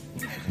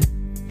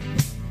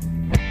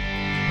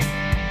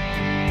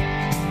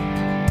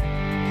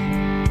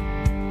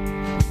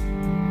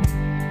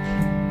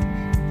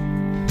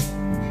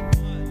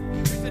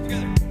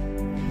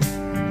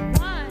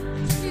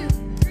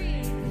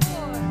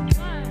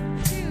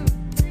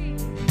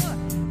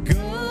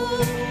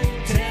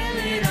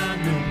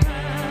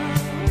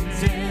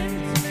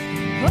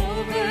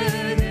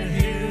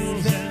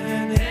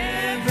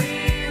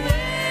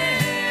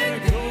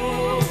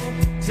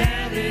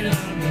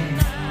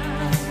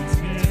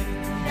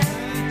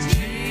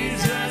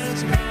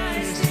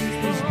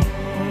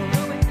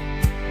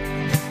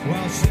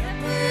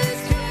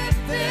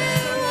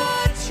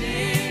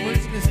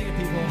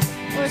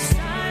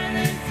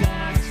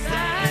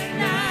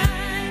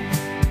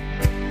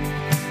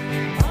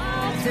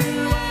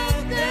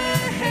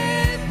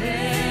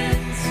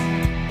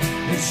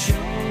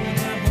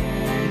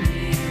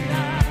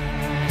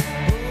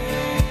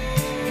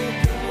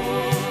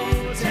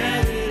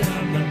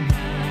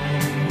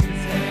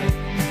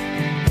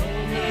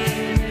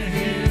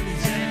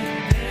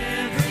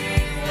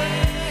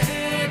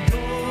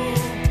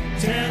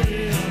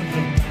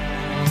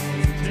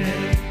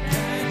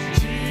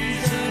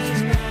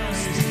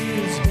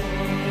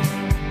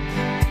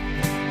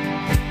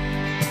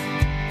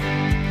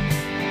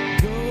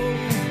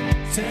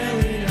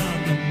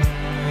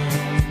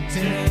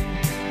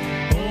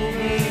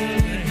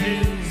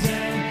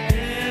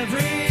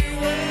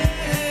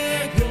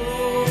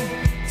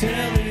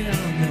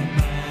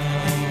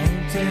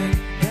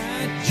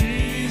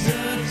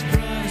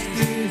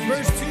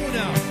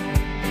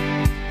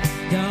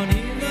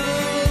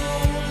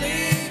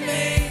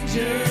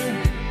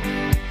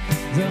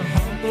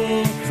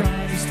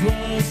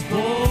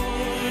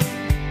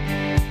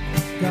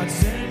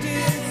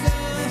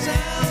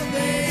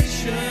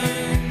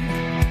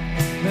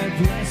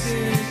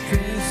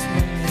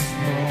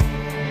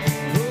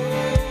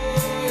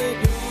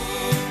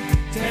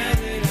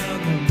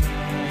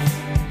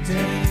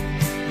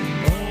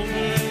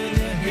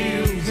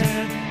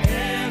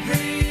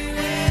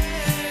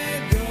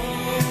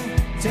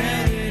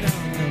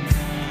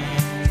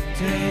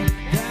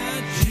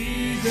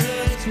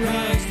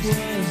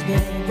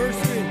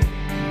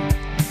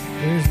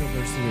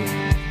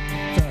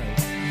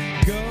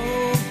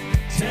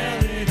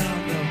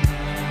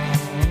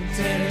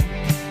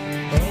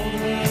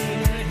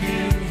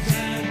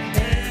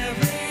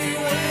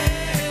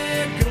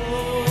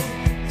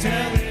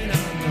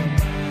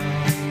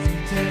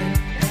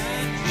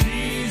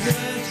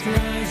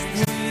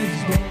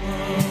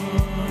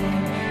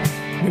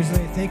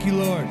 you,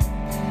 Lord.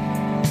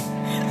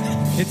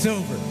 It's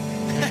over.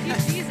 Thank you,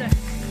 Jesus.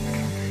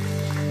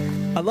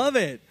 I love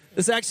it.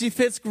 This actually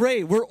fits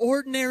great. We're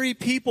ordinary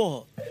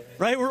people,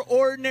 right? We're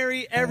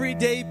ordinary,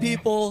 everyday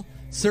people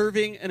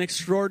serving an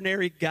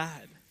extraordinary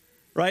God,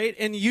 right?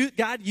 And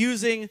God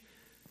using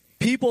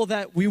people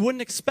that we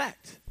wouldn't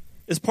expect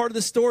is part of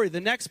the story.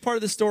 The next part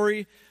of the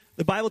story,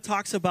 the Bible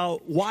talks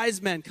about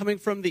wise men coming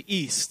from the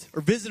east,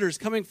 or visitors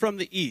coming from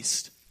the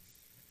east,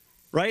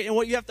 right? And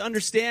what you have to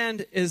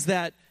understand is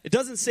that it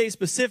doesn't say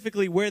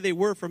specifically where they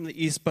were from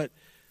the east, but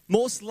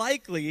most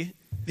likely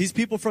these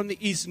people from the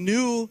east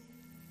knew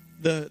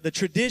the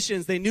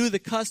traditions, they knew the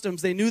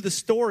customs, they knew the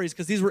stories,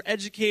 because these were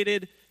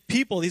educated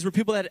people. These were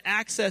people that had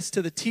access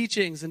to the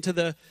teachings and to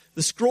the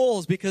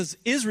scrolls, because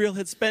Israel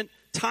had spent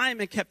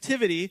time in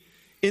captivity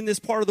in this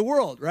part of the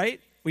world, right?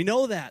 We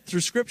know that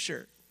through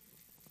Scripture.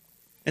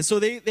 And so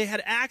they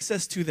had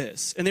access to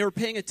this, and they were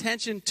paying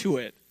attention to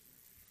it.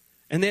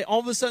 And all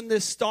of a sudden,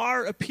 this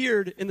star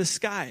appeared in the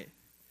sky.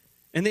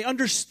 And they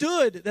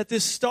understood that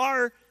this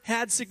star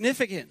had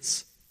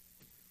significance,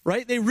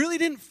 right? They really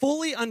didn't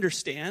fully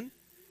understand,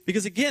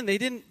 because again,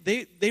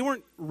 they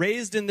weren't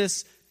raised in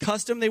this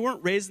custom, they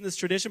weren't raised in this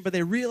tradition, but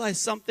they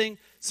realized something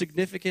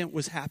significant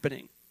was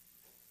happening.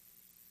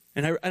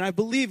 And I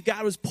believe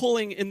God was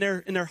pulling in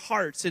their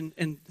hearts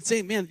and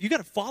saying, man, you got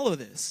to follow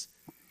this.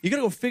 You got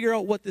to go figure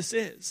out what this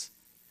is.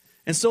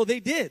 And so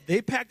they did.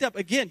 They packed up.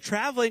 Again,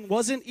 traveling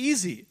wasn't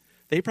easy.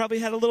 They probably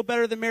had a little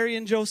better than Mary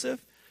and Joseph.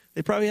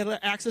 They probably had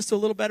access to a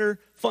little better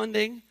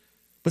funding,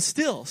 but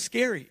still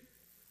scary.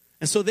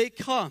 And so they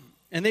come,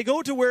 and they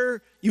go to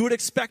where you would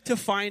expect to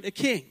find a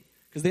king,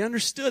 because they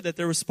understood that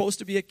there was supposed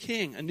to be a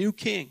king, a new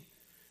king.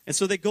 And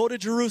so they go to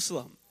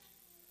Jerusalem,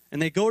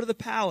 and they go to the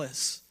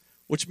palace,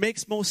 which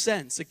makes most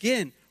sense.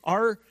 Again,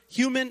 our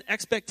human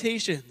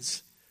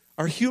expectations,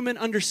 our human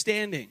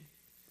understanding,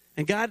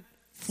 and God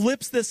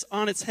flips this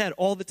on its head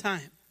all the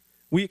time.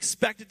 We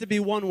expect it to be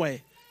one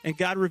way, and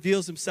God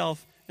reveals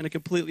himself in a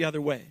completely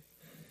other way.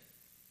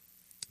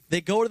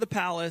 They go to the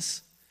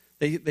palace,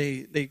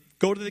 they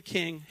go to the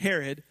king,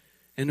 Herod,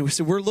 and we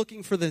said, we're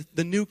looking for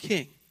the new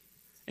king.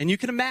 And you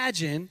can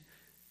imagine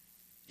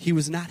he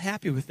was not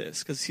happy with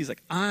this, because he's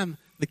like, I'm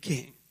the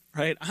king,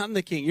 right? I'm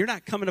the king. You're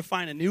not coming to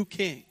find a new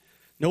king.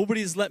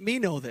 Nobody's let me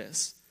know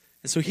this.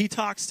 And so he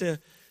talks to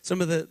some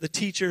of the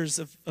teachers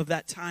of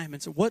that time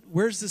and said,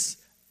 where's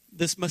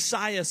this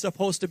Messiah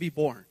supposed to be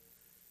born?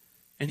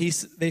 And they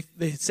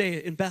say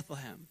in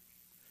Bethlehem.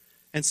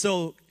 And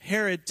so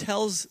Herod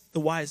tells the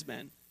wise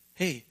men,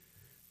 hey,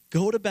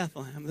 go to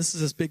Bethlehem. This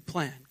is his big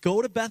plan.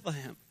 Go to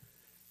Bethlehem.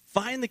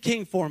 Find the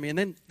king for me,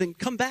 and then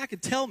come back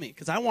and tell me,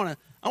 because I want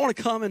to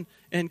come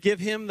and give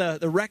him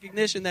the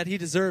recognition that he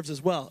deserves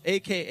as well,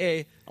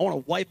 a.k.a. I want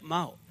to wipe him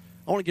out.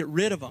 I want to get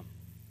rid of him.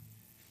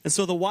 And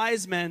so the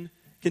wise men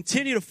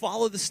continue to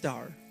follow the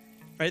star,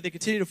 right? They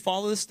continue to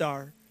follow the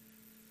star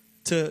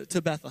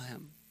to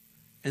Bethlehem.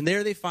 And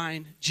there they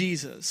find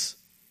Jesus.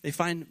 They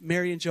find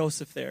Mary and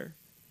Joseph there.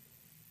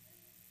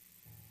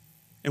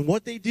 And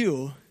what they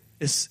do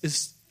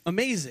is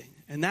amazing.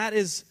 And that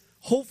is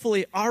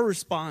hopefully our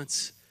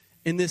response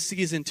in this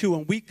season too.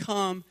 When we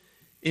come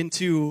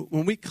into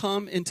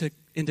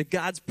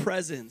God's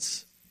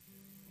presence,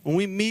 when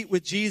we meet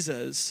with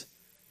Jesus,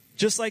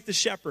 just like the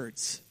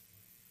shepherds,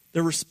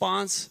 their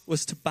response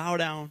was to bow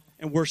down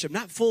and worship,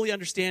 not fully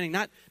understanding,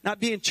 not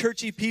being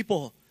churchy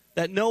people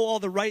that know all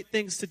the right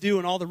things to do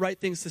and all the right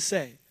things to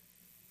say.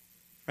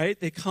 Right?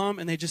 They come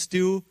and they just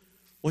do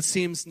what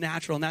seems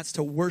natural, and that's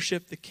to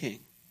worship the King.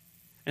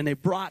 And they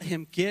brought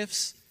him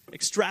gifts,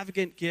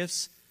 extravagant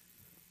gifts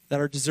that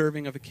are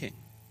deserving of a king.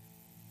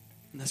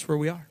 And that's where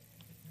we are.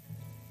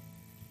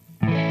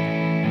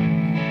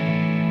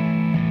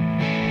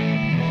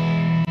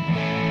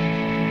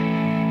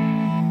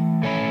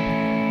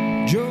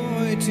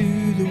 Joy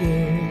to the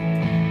world.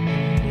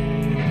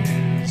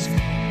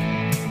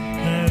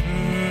 Let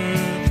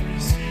earth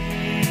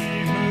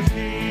receive her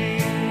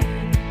King.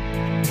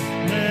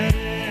 Let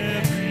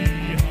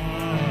every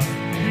heart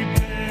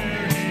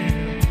prepare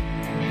him.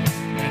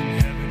 And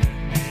heaven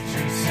and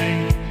nature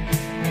sing.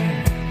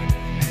 And heaven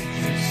and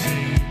nature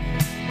sing.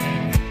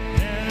 And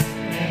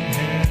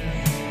heaven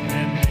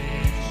and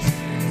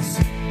nature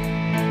sing.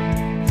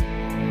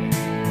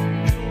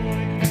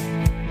 Joy,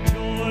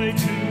 joy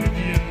to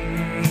the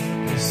earth,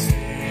 the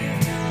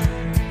Savior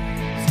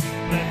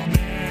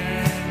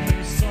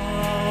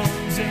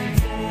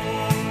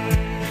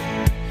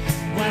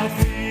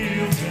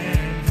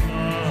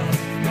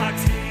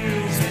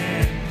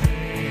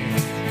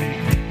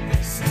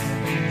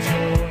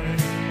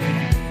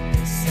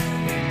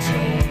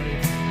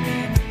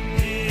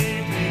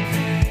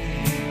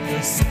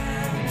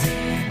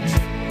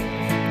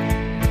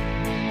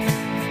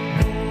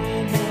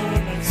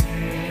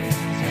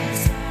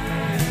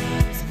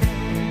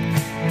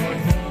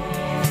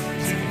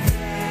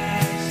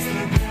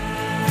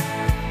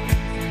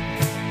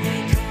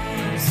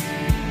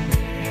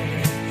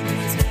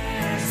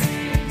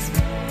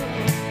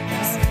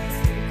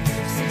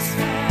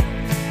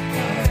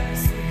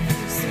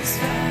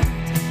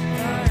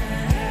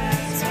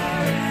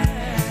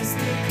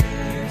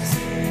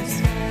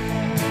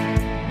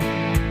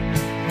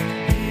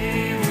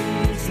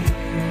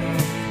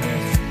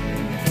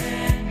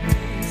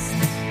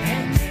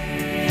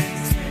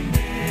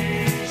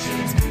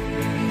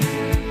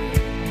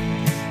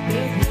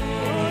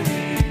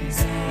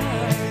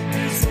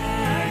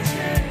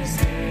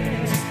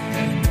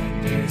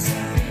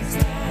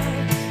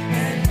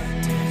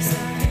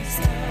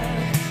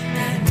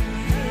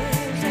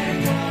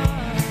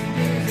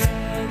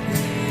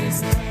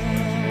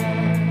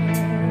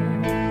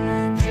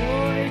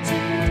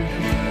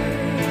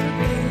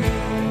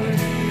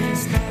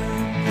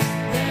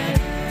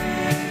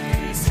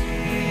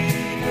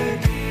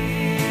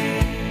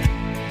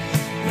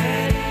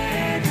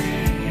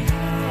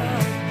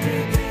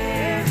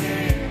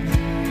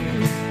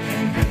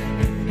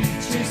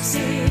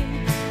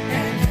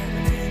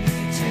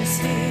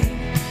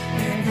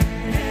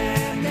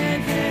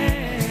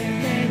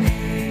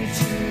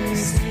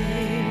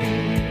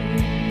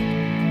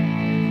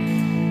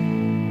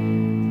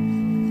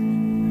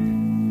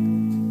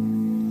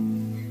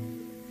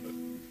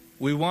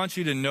we want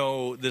you to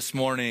know this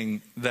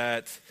morning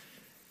that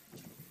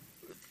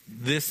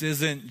this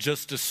isn't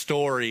just a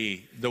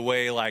story the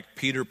way like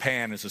Peter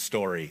Pan is a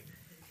story,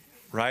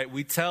 right?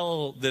 We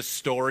tell this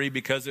story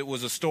because it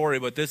was a story,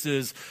 but this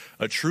is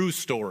a true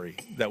story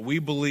that we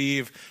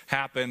believe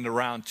happened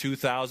around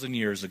 2,000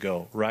 years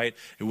ago, right?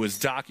 It was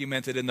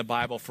documented in the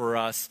Bible for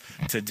us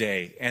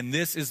today. And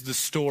this is the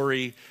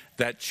story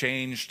that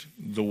changed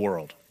the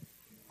world,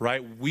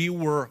 right? We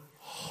were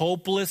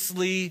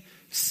hopelessly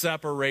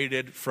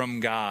separated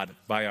from God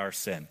by our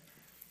sin.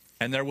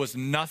 And there was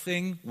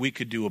nothing we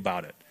could do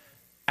about it.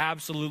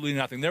 Absolutely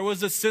nothing. There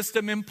was a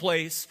system in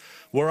place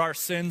where our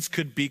sins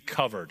could be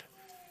covered,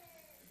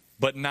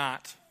 but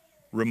not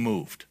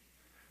removed.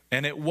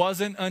 And it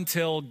wasn't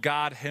until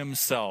God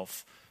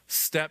himself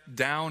stepped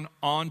down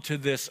onto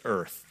this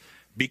earth,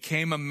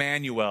 became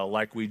Emmanuel,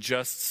 like we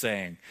just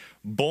sang,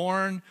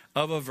 born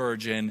of a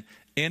virgin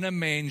in a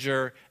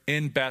manger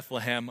in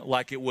Bethlehem,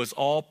 like it was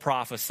all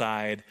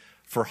prophesied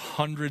for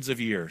hundreds of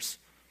years,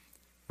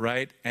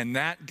 right? And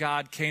that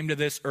God came to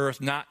this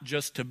earth not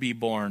just to be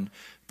born,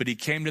 but he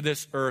came to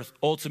this earth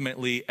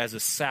ultimately as a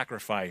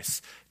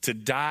sacrifice to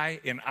die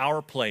in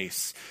our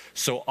place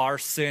so our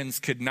sins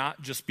could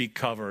not just be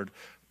covered,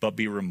 but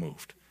be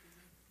removed.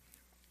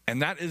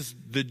 And that is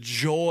the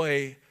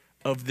joy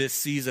of this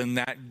season,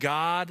 that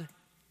God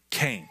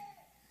came.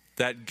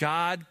 That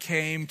God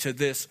came to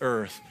this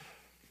earth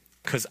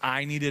because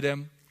I needed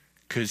him,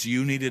 because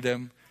you needed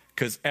him,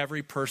 because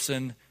every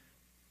person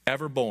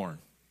ever born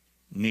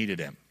needed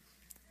him.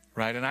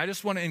 Right? And I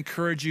just want to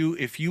encourage you,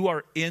 if you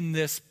are in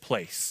this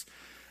place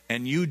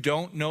and you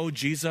don't know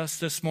Jesus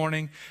this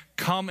morning,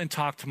 come and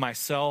talk to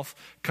myself,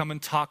 come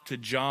and talk to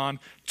John,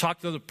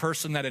 talk to the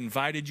person that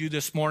invited you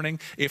this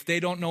morning. If they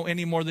don't know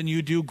any more than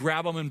you do,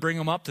 grab them and bring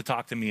them up to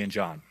talk to me and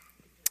John.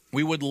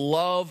 We would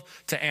love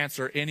to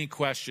answer any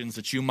questions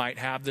that you might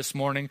have this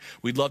morning.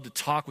 We'd love to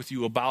talk with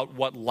you about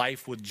what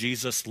life with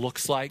Jesus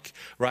looks like,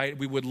 right?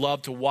 We would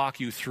love to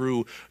walk you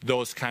through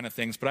those kind of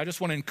things. But I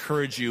just want to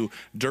encourage you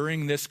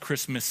during this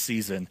Christmas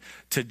season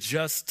to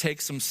just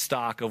take some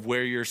stock of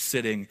where you're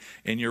sitting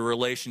in your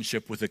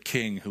relationship with a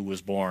king who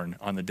was born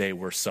on the day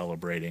we're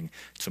celebrating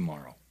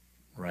tomorrow.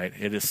 Right?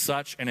 It is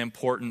such an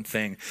important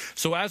thing.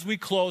 So as we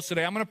close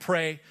today, I'm going to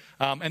pray.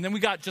 And then we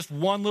got just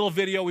one little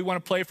video we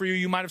want to play for you.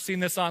 You might have seen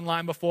this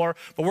online before,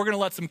 but we're going to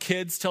let some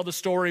kids tell the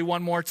story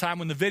one more time.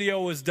 When the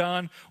video is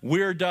done,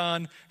 we're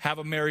done. Have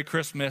a Merry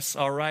Christmas,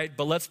 all right?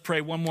 But let's pray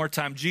one more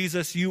time.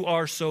 Jesus, you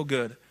are so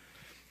good.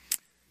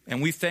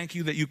 And we thank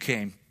you that you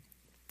came.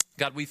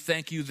 God, we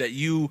thank you that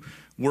you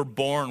were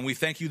born. We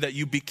thank you that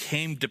you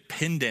became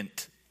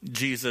dependent,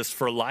 Jesus,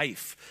 for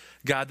life.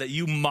 God, that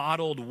you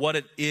modeled what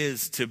it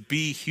is to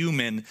be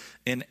human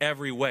in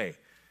every way.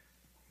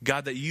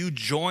 God, that you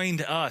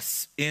joined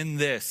us in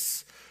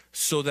this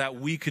so that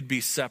we could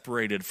be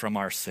separated from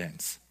our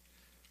sins.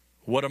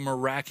 What a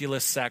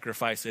miraculous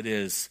sacrifice it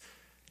is,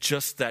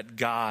 just that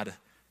God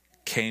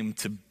came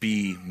to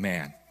be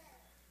man.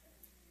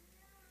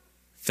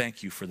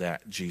 Thank you for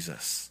that,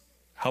 Jesus.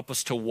 Help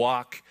us to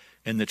walk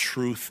in the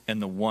truth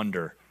and the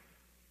wonder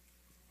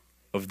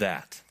of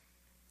that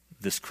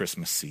this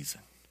Christmas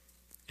season.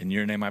 In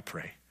your name I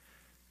pray.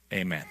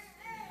 Amen.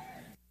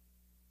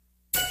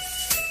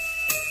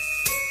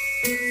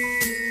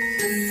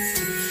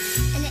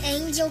 An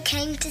angel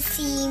came to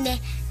see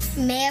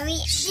Mary.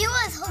 She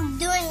was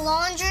doing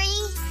laundry,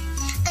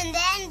 and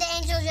then the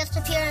angel just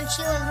appeared and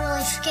she was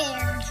really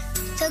scared.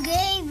 So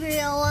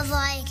Gabriel was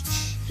like,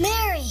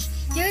 Mary,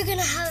 you're going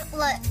to have,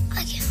 what?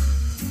 I can't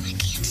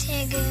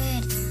say it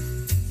good.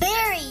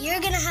 Mary,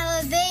 you're going to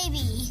have a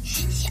baby.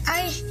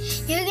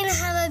 You're going to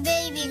have a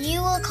baby, and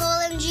you will call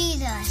him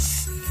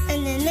Jesus.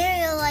 And then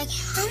Mary was like,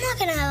 I'm not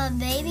going to have a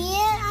baby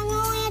yet. I'm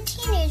only a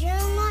teenager.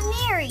 I'm not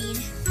married.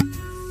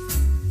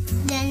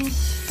 Then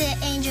the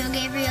angel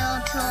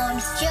Gabriel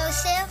told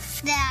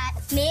Joseph that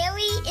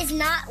Mary is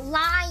not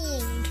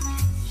lying.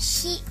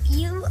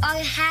 You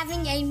are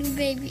having a new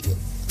baby.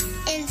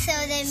 And so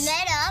they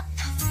met up.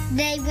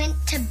 They went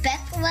to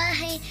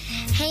Bethlehem,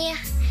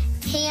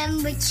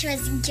 which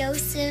was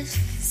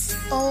Joseph's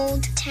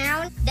old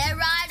town. They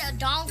ride a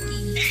donkey.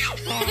 I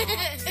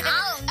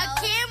don't know. A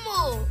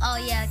camel. Oh,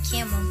 yeah, a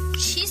camel.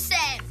 She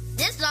said,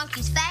 this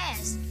donkey's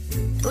fast.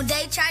 Well,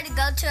 they tried to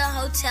go to a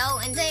hotel,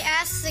 and they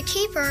asked the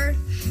keeper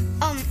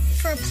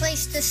for a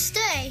place to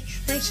stay.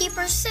 The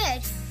keeper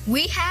said,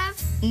 we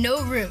have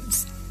no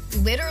rooms.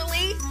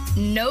 Literally,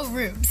 no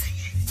rooms.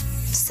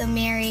 So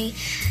Mary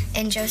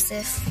and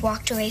Joseph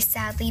walked away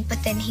sadly,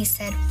 but then he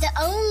said, the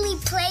only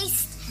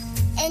place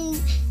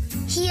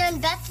here in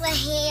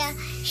Bethlehem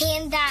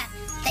that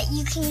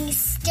you can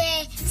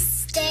stay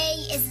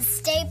is a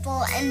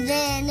staple. And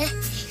then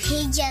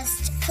he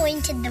just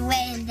pointed the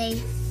way and they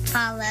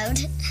followed.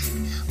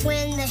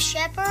 When the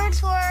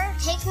shepherds were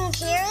taking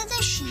care of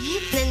the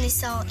sheep, then they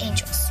saw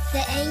angels.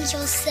 The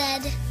angel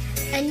said,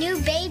 a new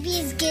baby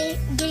is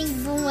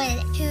getting born,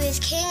 who is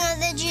King of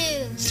the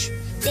Jews.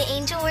 The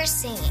angel was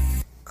singing.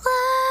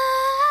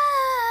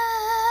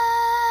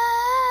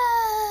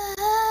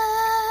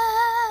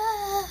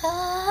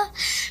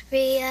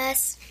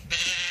 us.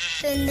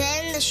 And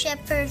then the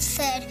shepherd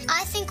said,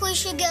 I think we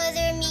should go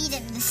there and meet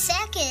him. The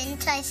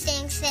second, I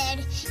think,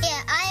 said,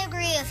 yeah, I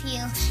agree with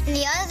you. And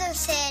the other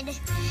said,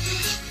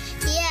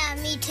 yeah,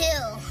 me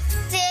too.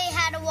 They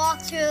had to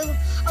walk through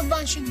a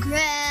bunch of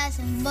grass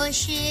and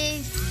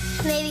bushes,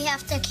 maybe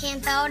have to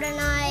camp out a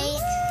night.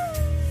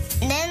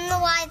 And then the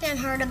wise men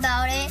heard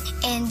about it,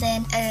 and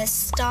then a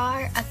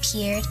star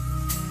appeared.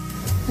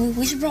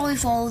 We should probably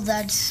follow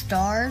that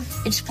star.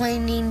 It's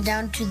pointing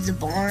down to the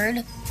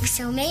barn.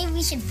 So maybe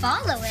we should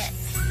follow it.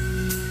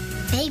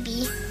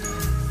 Maybe.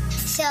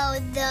 So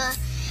the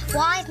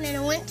wise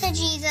men went to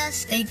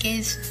Jesus. They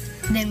gave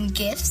them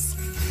gifts.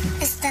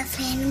 A stuffed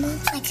animal,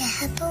 like a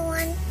hippo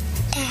one,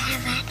 they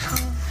have at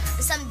home.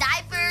 Some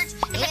diapers,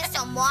 and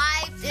some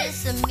wipes, and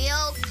some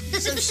milk,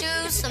 some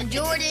shoes, some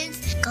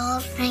Jordans.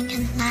 Gold ring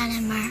and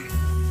Latimer.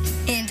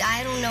 And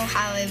I don't know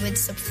how it would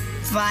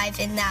survive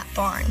in that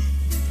barn.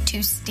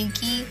 Too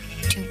stinky,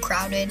 too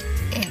crowded,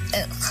 and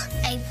ugh.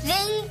 I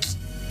think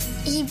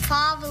he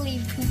probably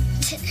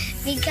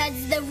pooped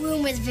because the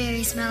room was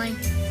very smelly.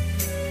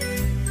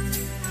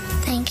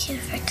 Thank you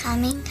for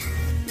coming.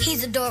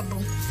 He's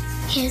adorable.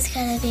 He's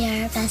gonna be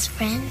our best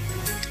friend.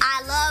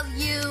 I love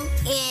you,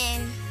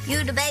 and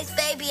you're the best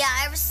baby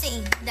I ever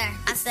seen. There,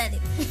 I said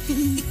it.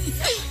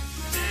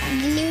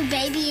 The new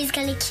baby is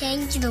gonna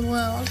change the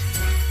world.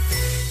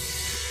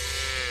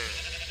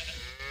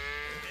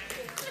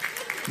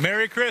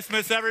 Merry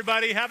Christmas,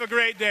 everybody. Have a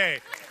great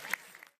day.